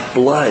became like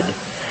blood.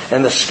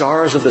 And the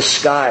stars of the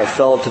sky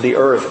fell to the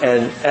earth,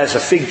 and as a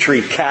fig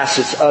tree casts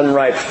its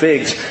unripe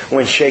figs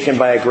when shaken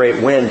by a great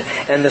wind.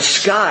 And the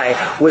sky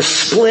was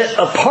split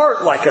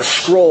apart like a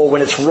scroll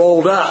when it's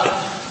rolled up.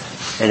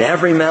 And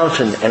every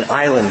mountain and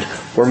island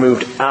were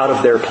moved out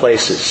of their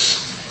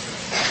places.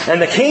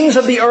 And the kings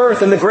of the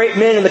earth and the great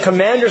men and the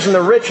commanders and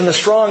the rich and the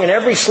strong and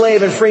every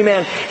slave and free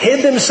man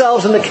hid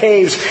themselves in the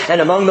caves and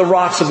among the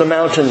rocks of the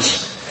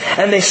mountains.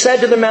 And they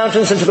said to the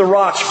mountains and to the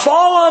rocks,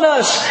 "Fall on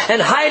us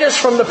and hide us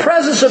from the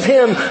presence of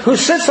Him who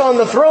sits on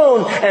the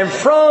throne and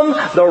from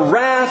the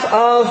wrath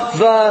of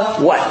the"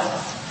 what?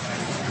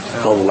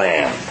 The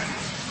Lamb.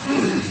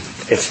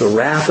 It's the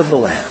wrath of the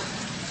Lamb.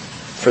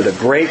 For the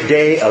great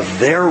day of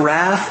their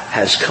wrath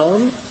has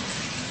come.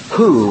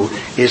 Who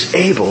is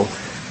able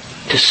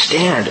to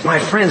stand? My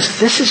friends,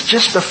 this is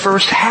just the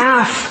first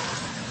half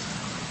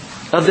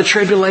of the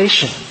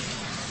tribulation.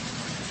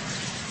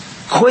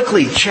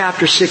 Quickly,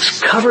 chapter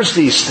 6 covers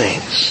these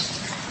things.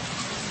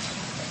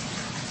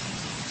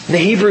 The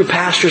Hebrew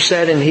pastor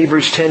said in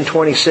Hebrews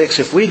 10:26,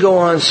 "If we go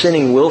on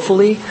sinning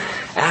willfully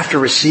after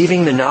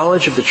receiving the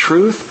knowledge of the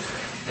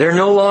truth, there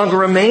no longer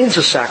remains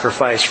a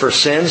sacrifice for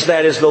sins,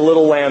 that is the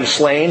little lamb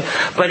slain,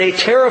 but a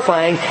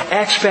terrifying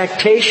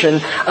expectation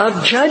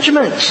of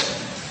judgment."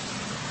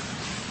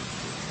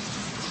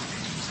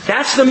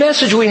 That's the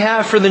message we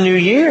have for the new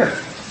year.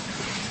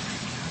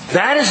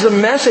 That is the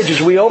message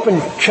as we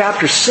open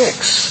chapter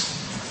 6.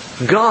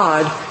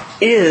 God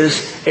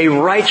is a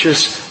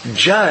righteous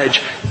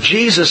judge.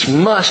 Jesus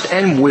must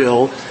and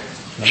will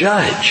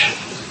judge.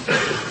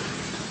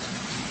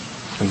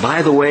 And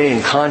by the way,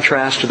 in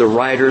contrast to the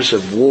riders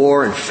of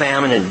war and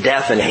famine and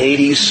death and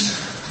Hades,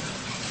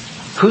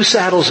 who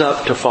saddles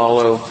up to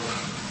follow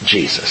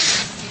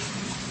Jesus?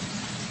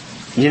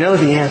 You know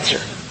the answer.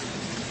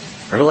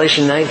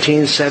 Revelation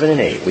 19:7 and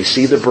 8, we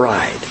see the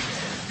bride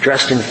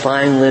dressed in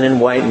fine linen,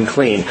 white and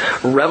clean.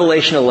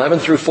 Revelation 11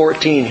 through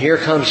 14, here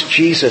comes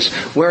Jesus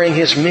wearing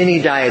his many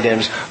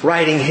diadems,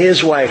 riding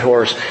his white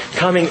horse,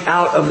 coming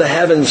out of the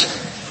heavens,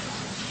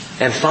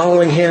 and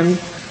following him,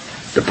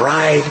 the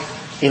bride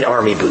in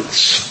army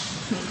boots.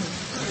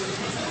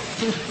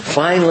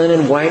 Fine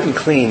linen, white and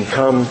clean,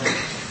 come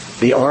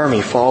the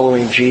army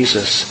following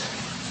Jesus.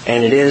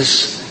 And it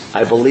is,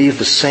 I believe,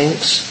 the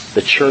saints,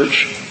 the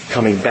church,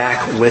 coming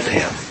back with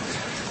him.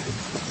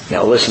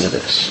 Now listen to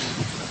this.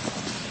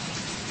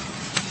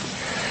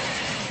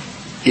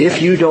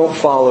 If you don't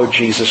follow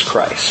Jesus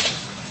Christ,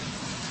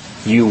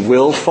 you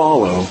will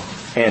follow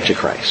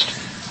Antichrist.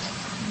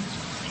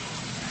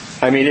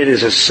 I mean, it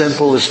is as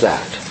simple as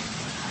that.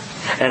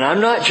 And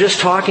I'm not just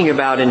talking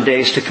about in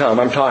days to come.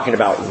 I'm talking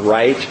about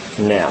right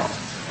now.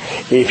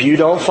 If you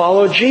don't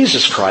follow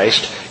Jesus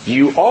Christ,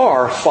 you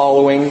are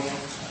following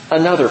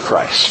another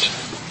Christ.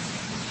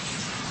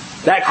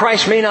 That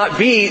Christ may not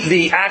be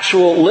the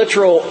actual,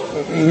 literal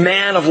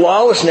man of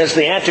lawlessness,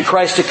 the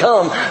Antichrist to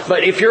come,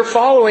 but if you're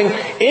following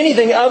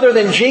anything other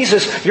than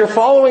Jesus, you're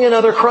following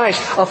another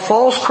Christ, a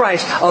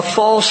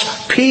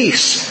false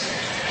peace.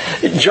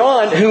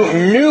 John,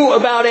 who knew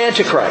about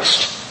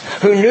Antichrist,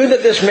 who knew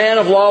that this man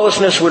of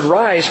lawlessness would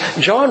rise,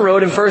 John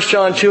wrote in 1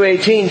 John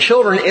 2:18,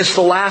 "Children, it's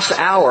the last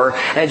hour,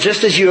 and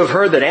just as you have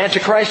heard that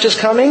Antichrist is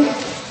coming,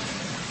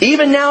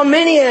 even now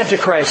many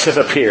Antichrists have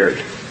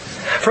appeared.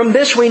 From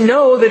this we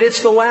know that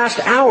it's the last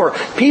hour."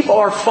 People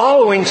are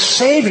following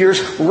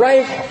saviors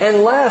right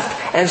and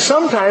left, and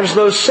sometimes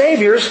those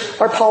saviors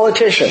are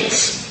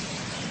politicians.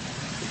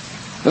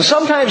 And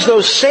sometimes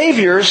those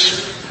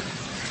saviors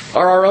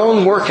are our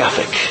own work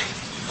ethic.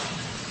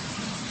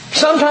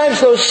 Sometimes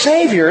those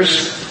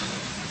saviors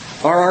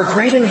are our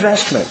great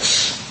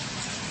investments.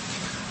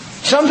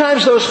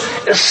 Sometimes those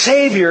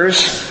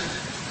saviors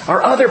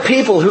are other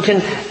people who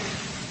can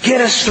get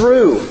us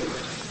through.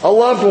 A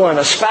loved one,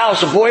 a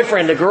spouse, a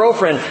boyfriend, a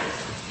girlfriend.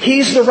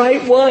 He's the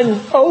right one.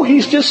 Oh,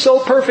 he's just so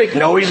perfect.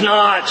 No, he's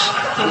not.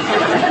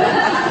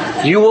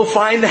 You will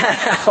find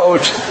that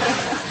out.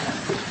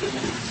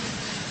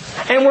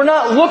 And we're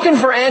not looking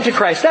for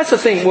Antichrist. That's the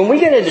thing. When we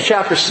get into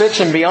chapter 6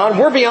 and beyond,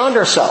 we're beyond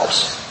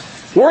ourselves.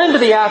 We're into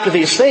the after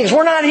these things.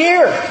 We're not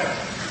here.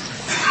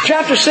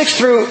 Chapter 6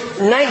 through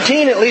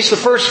 19, at least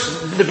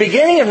the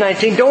beginning of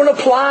 19, don't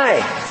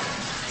apply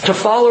to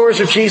followers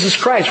of Jesus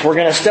Christ. We're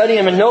going to study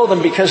them and know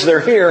them because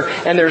they're here,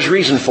 and there's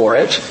reason for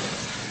it.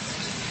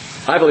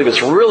 I believe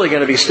it's really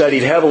going to be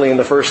studied heavily in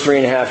the first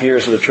 3.5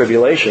 years of the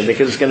tribulation,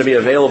 because it's going to be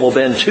available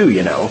then too,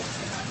 you know.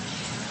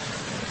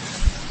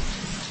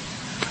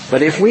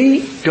 But if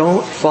we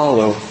don't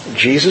follow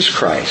Jesus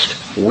Christ,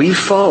 we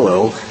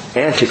follow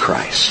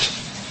Antichrist.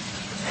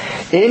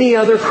 Any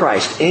other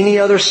Christ, any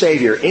other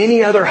Savior,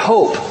 any other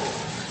hope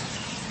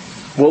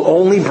will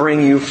only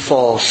bring you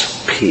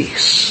false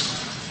peace.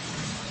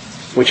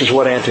 Which is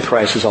what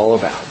Antichrist is all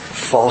about.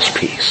 False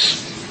peace.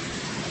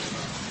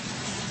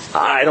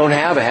 I don't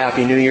have a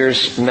Happy New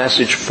Year's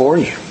message for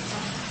you.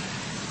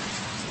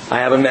 I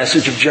have a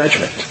message of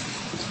judgment.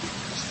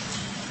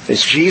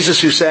 It's Jesus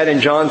who said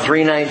in John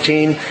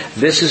 3:19,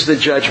 "This is the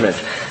judgment,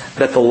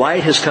 that the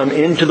light has come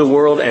into the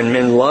world, and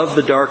men love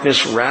the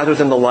darkness rather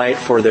than the light,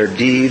 for their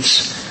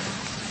deeds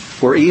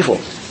were evil."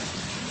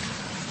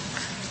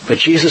 But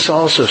Jesus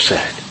also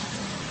said,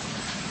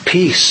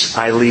 "Peace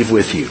I leave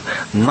with you.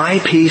 My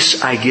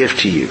peace I give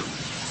to you.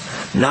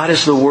 Not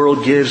as the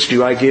world gives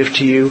do I give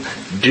to you.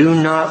 Do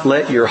not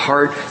let your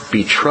heart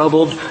be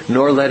troubled,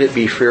 nor let it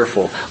be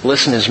fearful."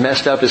 Listen, as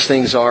messed up as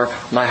things are,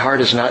 my heart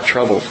is not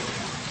troubled.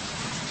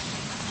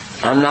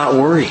 I'm not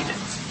worried.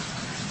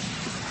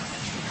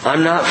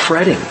 I'm not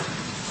fretting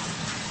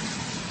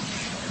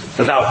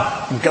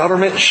about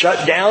government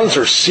shutdowns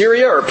or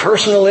Syria or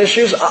personal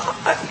issues.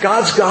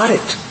 God's got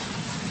it.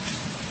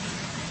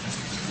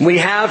 We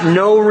have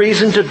no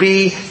reason to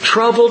be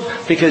troubled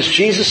because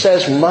Jesus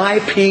says, "My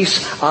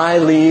peace I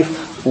leave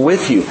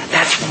with you."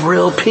 That's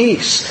real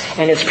peace.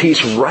 And it's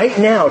peace right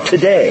now,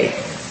 today.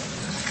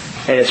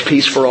 And it's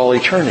peace for all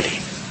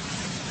eternity.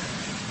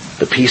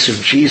 The peace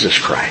of Jesus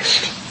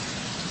Christ.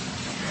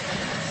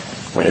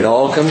 When it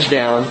all comes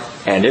down,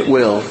 and it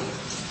will,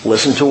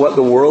 listen to what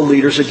the world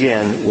leaders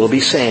again will be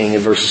saying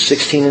in verses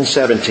 16 and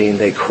 17.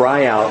 They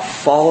cry out,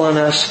 "Fall on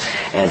us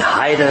and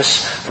hide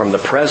us from the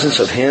presence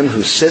of Him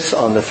who sits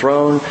on the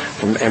throne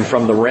and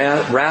from the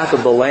wrath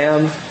of the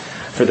Lamb.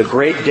 For the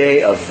great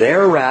day of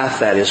their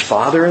wrath," that is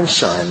Father and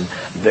Son,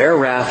 "their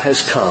wrath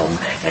has come,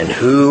 and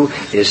who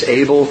is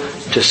able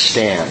to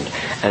stand?"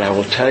 And I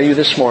will tell you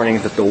this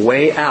morning that the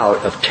way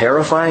out of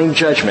terrifying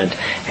judgment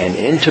and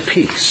into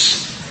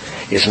peace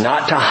is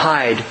not to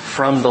hide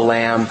from the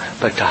Lamb,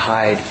 but to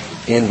hide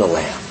in the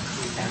Lamb.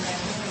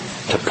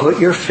 To put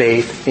your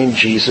faith in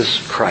Jesus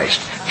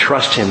Christ.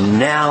 Trust Him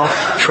now,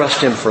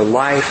 trust Him for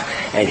life,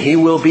 and He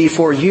will be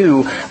for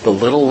you the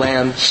little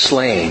lamb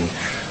slain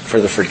for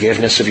the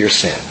forgiveness of your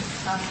sin.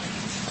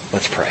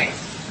 Let's pray.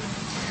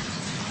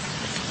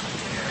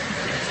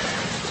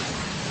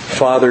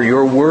 Father,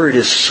 your word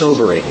is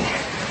sobering.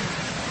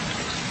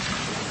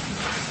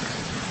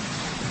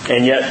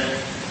 And yet,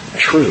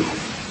 true.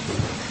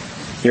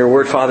 Your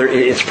word, Father,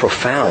 it's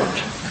profound.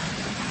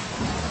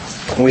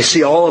 And we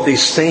see all of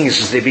these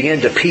things as they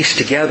begin to piece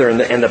together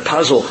and the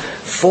puzzle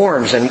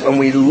forms, and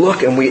we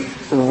look and we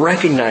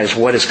recognize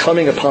what is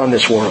coming upon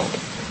this world.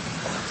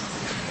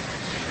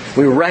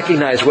 We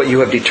recognize what you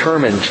have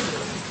determined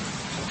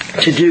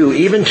to do,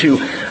 even to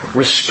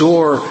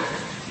restore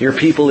your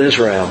people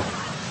Israel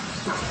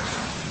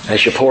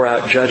as you pour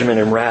out judgment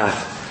and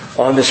wrath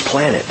on this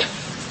planet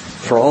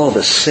for all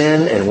the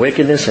sin and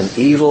wickedness and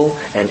evil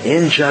and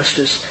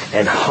injustice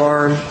and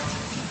harm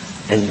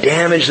and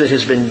damage that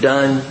has been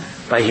done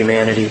by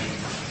humanity.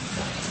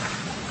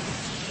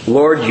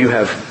 Lord, you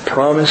have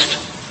promised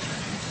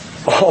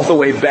all the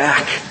way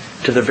back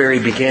to the very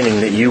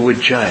beginning that you would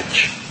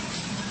judge.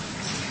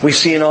 We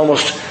see in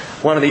almost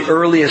one of the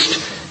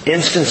earliest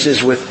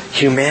instances with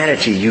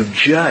humanity, you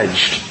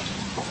judged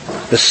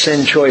the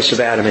sin choice of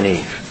Adam and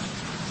Eve.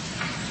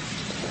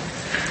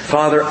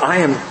 Father, I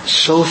am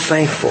so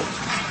thankful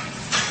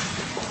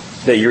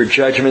that your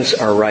judgments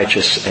are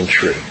righteous and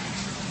true.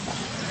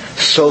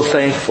 So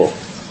thankful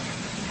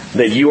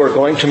that you are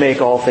going to make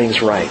all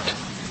things right.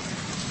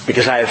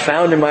 Because I have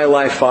found in my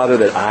life, Father,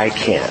 that I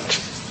can't.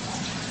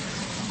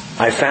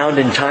 I found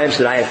in times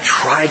that I have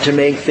tried to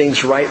make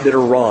things right that are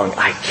wrong.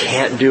 I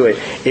can't do it.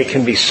 It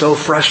can be so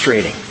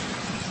frustrating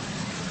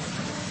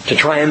to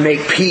try and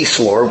make peace,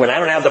 Lord, when I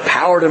don't have the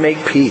power to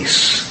make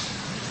peace.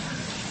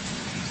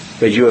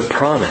 But you have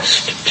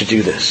promised to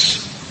do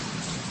this.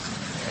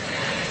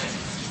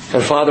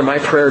 And Father, my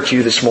prayer to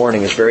you this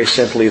morning is very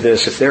simply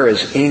this. If there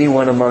is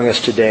anyone among us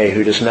today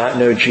who does not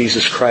know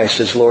Jesus Christ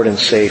as Lord and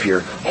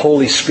Savior,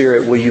 Holy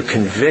Spirit, will you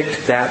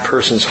convict that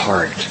person's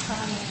heart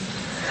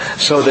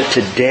so that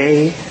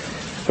today,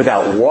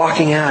 without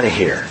walking out of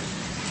here,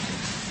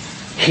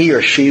 he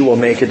or she will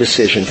make a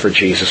decision for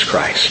Jesus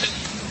Christ.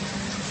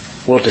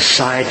 Will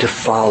decide to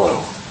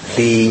follow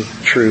the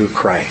true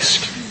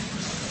Christ.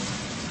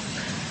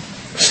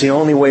 It's the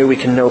only way we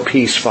can know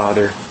peace,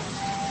 Father.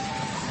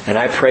 And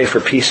I pray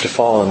for peace to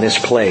fall in this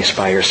place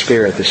by your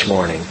Spirit this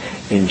morning.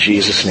 In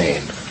Jesus'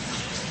 name,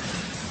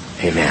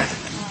 amen.